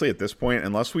 honestly, at this point,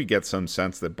 unless we get some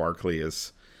sense that Barkley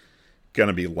is going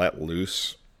to be let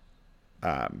loose,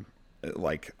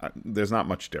 there's not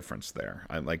much difference there.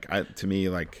 To me,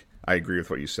 I agree with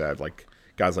what you said. Like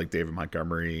guys like David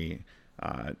Montgomery,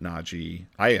 Najee.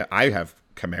 I have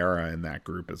Kamara in that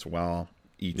group as well.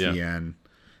 ETN,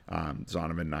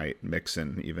 Zonovan Knight,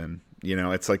 Mixon, even.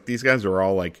 It's like these guys are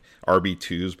all like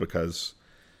RB2s because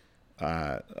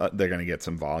they're going to get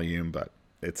some volume, but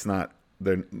it's not.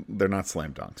 They're not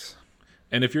slam dunks.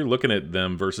 And if you're looking at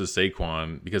them versus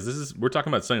Saquon, because we're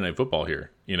talking about Sunday Night Football here.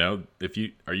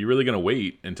 Are you really going to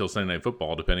wait until Sunday Night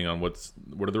Football, depending on what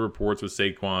are the reports with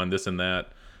Saquon, this and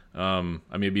that. I mean,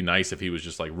 it'd be nice if he was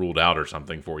just like ruled out or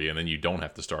something for you, and then you don't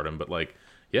have to start him. But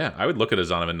I would look at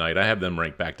Zonovan Knight. I have them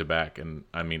ranked back to back, and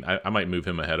I mean, I might move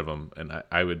him ahead of him. And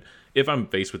I would, if I'm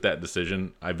faced with that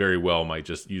decision, I very well might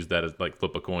just use that as like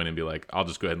flip a coin and be like, I'll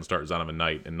just go ahead and start Zonovan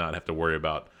Knight and not have to worry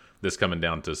about this coming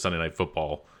down to Sunday Night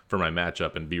Football for my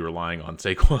matchup and be relying on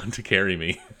Saquon to carry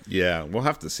me. Yeah, we'll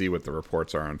have to see what the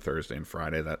reports are on Thursday and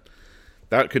Friday.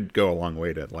 That could go a long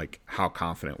way to like how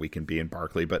confident we can be in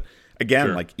Barkley. But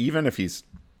again, like even if he's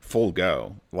full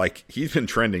go, like he's been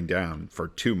trending down for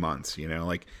 2 months,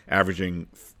 like averaging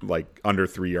like under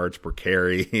 3 yards per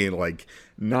carry, like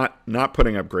not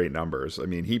putting up great numbers. I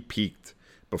mean, he peaked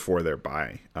before their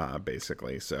bye,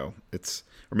 basically. So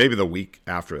or maybe the week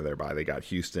after their bye, they got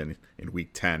Houston in week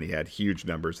 10. He had huge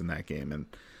numbers in that game. And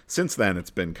since then, it's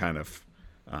been kind of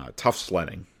tough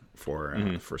sledding for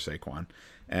Saquon.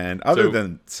 And other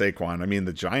than Saquon, I mean,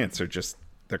 the Giants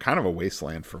they're kind of a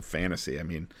wasteland for fantasy. I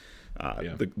mean,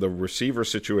 the receiver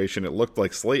situation, it looked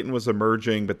like Slayton was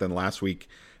emerging, but then last week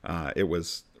it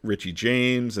was Richie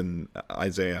James and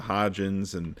Isaiah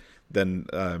Hodgins, and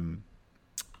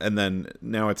then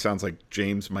now it sounds like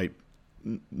James might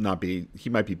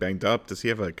be banged up. Does he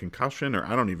have a concussion, or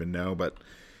I don't even know, but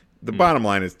the bottom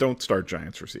line is don't start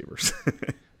Giants receivers.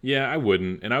 Yeah, I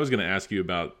wouldn't. And I was going to ask you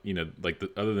about,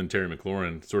 other than Terry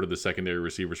McLaurin, sort of the secondary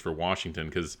receivers for Washington,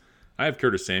 because I have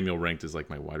Curtis Samuel ranked as like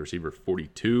my wide receiver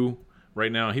 42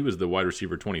 right now. He was the wide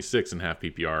receiver 26 in half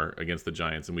PPR against the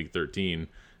Giants in week 13.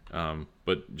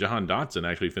 But Jahan Dotson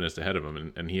actually finished ahead of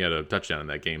him, and he had a touchdown in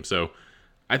that game. So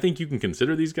I think you can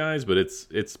consider these guys, but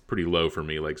it's pretty low for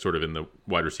me, like sort of in the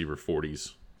wide receiver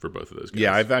 40s for both of those guys.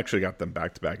 Yeah, I've actually got them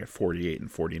back-to-back at 48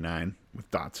 and 49 with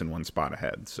Dotson one spot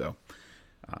ahead. So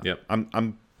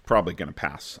I'm probably going to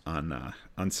pass on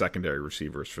secondary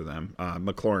receivers for them.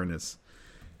 McLaurin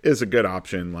is a good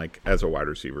option, like as a wide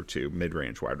receiver too,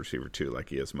 mid-range wide receiver too, like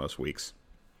he is most weeks.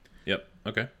 Yep.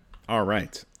 Okay. All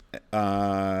right.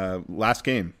 Last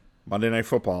game, Monday Night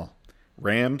Football.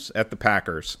 Rams at the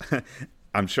Packers.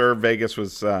 I'm sure Vegas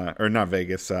was, or not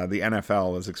Vegas, the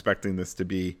NFL was expecting this to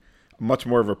be much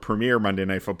more of a premier Monday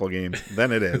Night Football game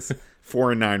than it is.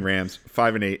 4-9 Rams,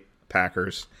 5-8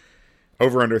 Packers.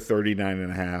 Over under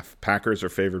 39.5. Packers are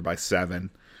favored by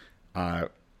 7. Like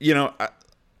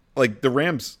the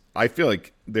Rams, I feel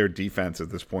like their defense at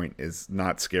this point is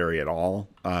not scary at all.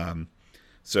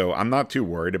 So I'm not too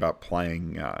worried about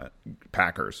playing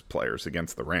Packers players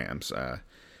against the Rams.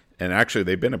 And actually,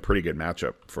 they've been a pretty good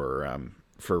matchup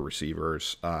for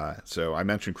receivers. So I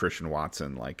mentioned Christian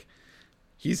Watson. Like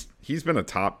he's been a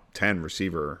top 10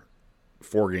 receiver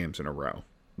 4 games in a row.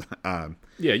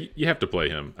 Yeah, you have to play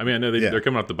him. I mean, I know they're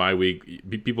coming off the bye week.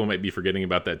 People might be forgetting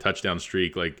about that touchdown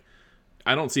streak. Like,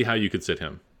 I don't see how you could sit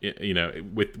him. You know,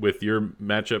 with your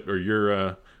matchup or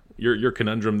your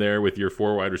conundrum there with your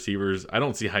 4 wide receivers, I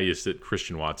don't see how you sit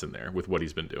Christian Watson there with what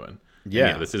he's been doing.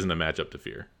 Yeah, this isn't a matchup to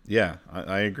fear. Yeah,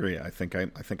 I agree. I think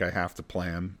I have to play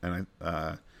him, and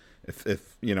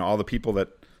if all the people that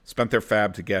spent their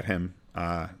fab to get him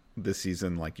this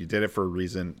season, like you did it for a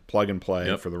reason, plug and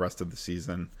play for the rest of the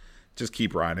season. Just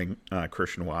keep riding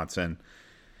Christian Watson.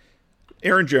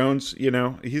 Aaron Jones,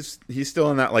 he's still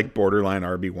in that like borderline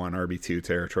RB1, RB2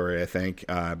 territory, I think.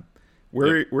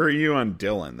 Where are you on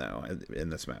Dillon though in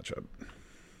this matchup?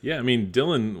 Yeah, I mean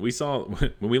Dillon. We saw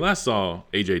when we last saw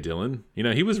AJ Dillon.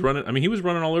 He was running. I mean, he was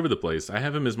running all over the place. I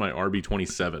have him as my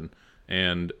RB27,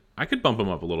 and I could bump him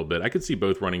up a little bit. I could see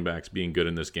both running backs being good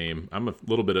in this game. I'm a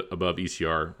little bit above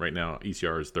ECR right now.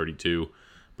 ECR is 32,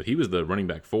 but he was the running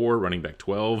back 4, running back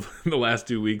 12 in the last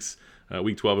 2 weeks,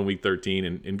 week 12 and week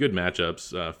 13, in good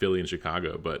matchups, Philly and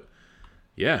Chicago. But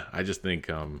yeah, I just think.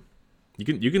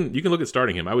 You can look at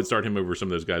starting him. I would start him over some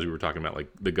of those guys we were talking about, like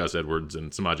the Gus Edwards and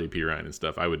Samaje Perine and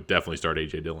stuff. I would definitely start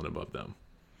AJ Dillon above them.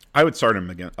 I would start him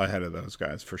again ahead of those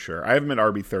guys for sure. I have him at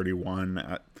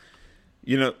RB31.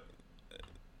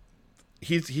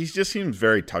 He just seems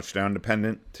very touchdown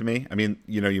dependent to me. I mean,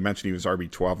 you mentioned he was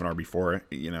RB12 and RB4.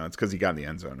 It's because he got in the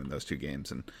end zone in those 2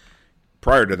 games, and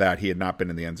prior to that, he had not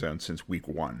been in the end zone since week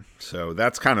 1. So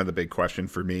that's kind of the big question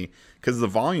for me because the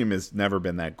volume has never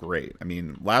been that great. I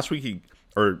mean, last week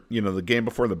the game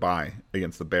before the bye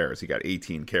against the Bears, he got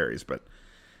 18 carries, but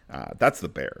that's the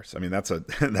Bears. I mean, that's a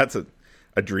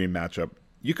dream matchup.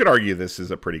 You could argue this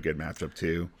is a pretty good matchup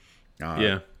too.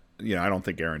 I don't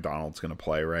think Aaron Donald's going to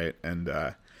play, right? And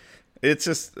it's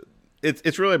just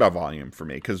it's really about volume for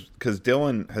me because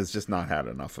Dillon has just not had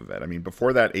enough of it. I mean,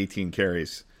 before that 18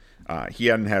 carries. He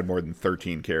hadn't had more than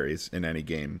 13 carries in any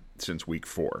game since week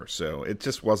 4. So it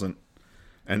just wasn't,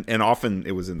 and often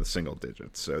it was in the single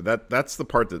digits. So that's the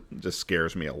part that just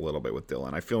scares me a little bit with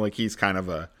Dillon. I feel like he's kind of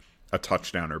a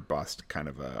touchdown or bust kind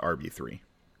of a RB3.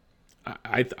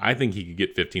 I think he could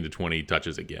get 15 to 20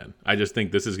 touches again. I just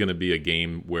think this is going to be a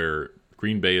game where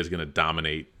Green Bay is going to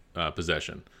dominate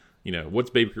possession. What's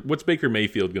Baker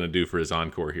Mayfield going to do for his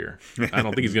encore here? I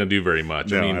don't think he's going to do very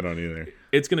much. No, I don't either.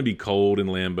 It's going to be cold in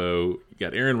Lambeau. You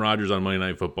got Aaron Rodgers on Monday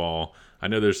Night Football. I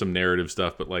know there's some narrative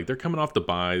stuff, but like they're coming off the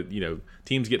bye.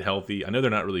 Teams get healthy. I know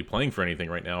they're not really playing for anything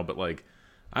right now, but like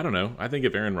I don't know. I think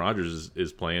if Aaron Rodgers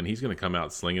is playing, he's going to come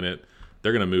out slinging it.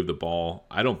 They're going to move the ball.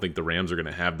 I don't think the Rams are going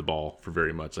to have the ball for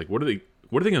very much. Like what are they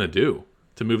going to do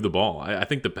to move the ball? I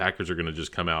think the Packers are going to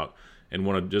just come out and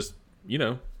want to just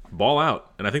ball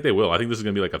out, and I think they will. I think this is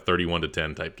going to be like a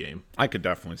 31-10 type game. I could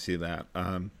definitely see that.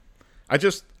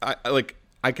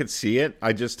 I could see it.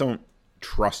 I just don't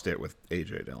trust it with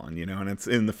AJ Dillon, and it's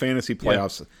in the fantasy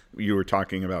playoffs. Yeah. You were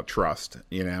talking about trust,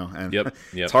 and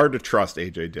it's hard to trust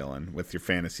AJ Dillon with your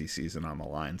fantasy season on the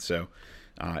line. So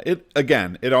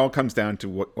it all comes down to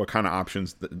what kind of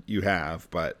options that you have,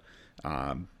 but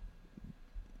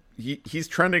he's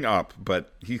trending up,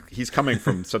 but he's coming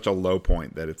from such a low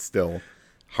point that it's still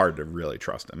hard to really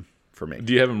trust him for me.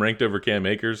 Do you have him ranked over Cam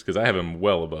Akers? Because I have him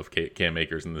well above Cam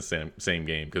Akers in the same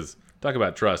game. Because talk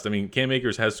about trust. I mean, Cam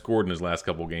Akers has scored in his last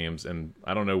couple games, and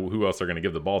I don't know who else they're going to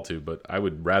give the ball to, but I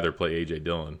would rather play AJ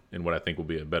Dillon in what I think will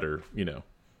be a better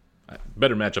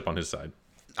matchup on his side.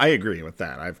 I agree with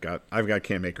that. I've got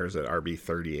Cam Akers at RB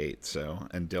 38,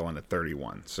 and Dillon at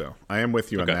 31. So I am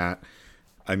with you on that.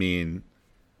 I mean,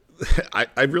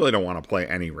 I really don't want to play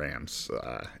any Rams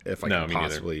if I can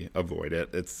possibly avoid it.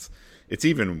 It's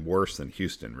even worse than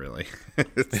Houston, really.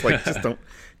 It's like just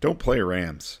don't play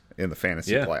Rams in the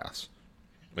fantasy playoffs.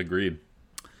 Agreed.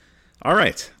 All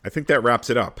right, I think that wraps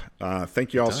it up.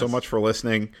 Thank you all so much for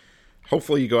listening.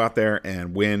 hopefully you go out there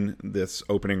and win this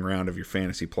opening round of your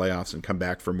fantasy playoffs and come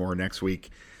back for more next week.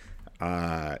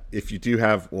 If you do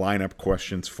have lineup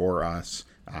questions for us,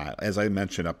 as I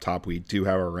mentioned up top, we do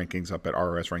have our rankings up at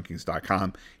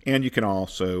rosrankings.com, and you can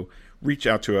also reach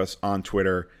out to us on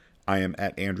Twitter. I am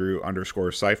at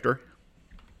Andrew_Seifter.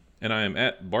 And I am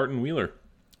at Barton Wheeler.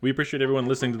 We appreciate everyone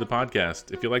listening to the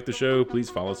podcast. If you like the show, please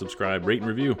follow, subscribe, rate, and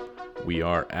review. We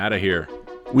are out of here.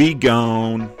 We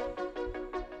gone.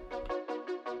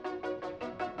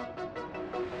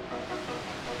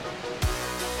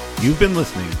 You've been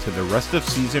listening to the Rest of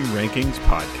Season Rankings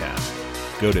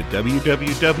podcast. Go to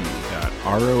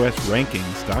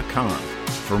www.rosrankings.com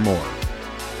for more.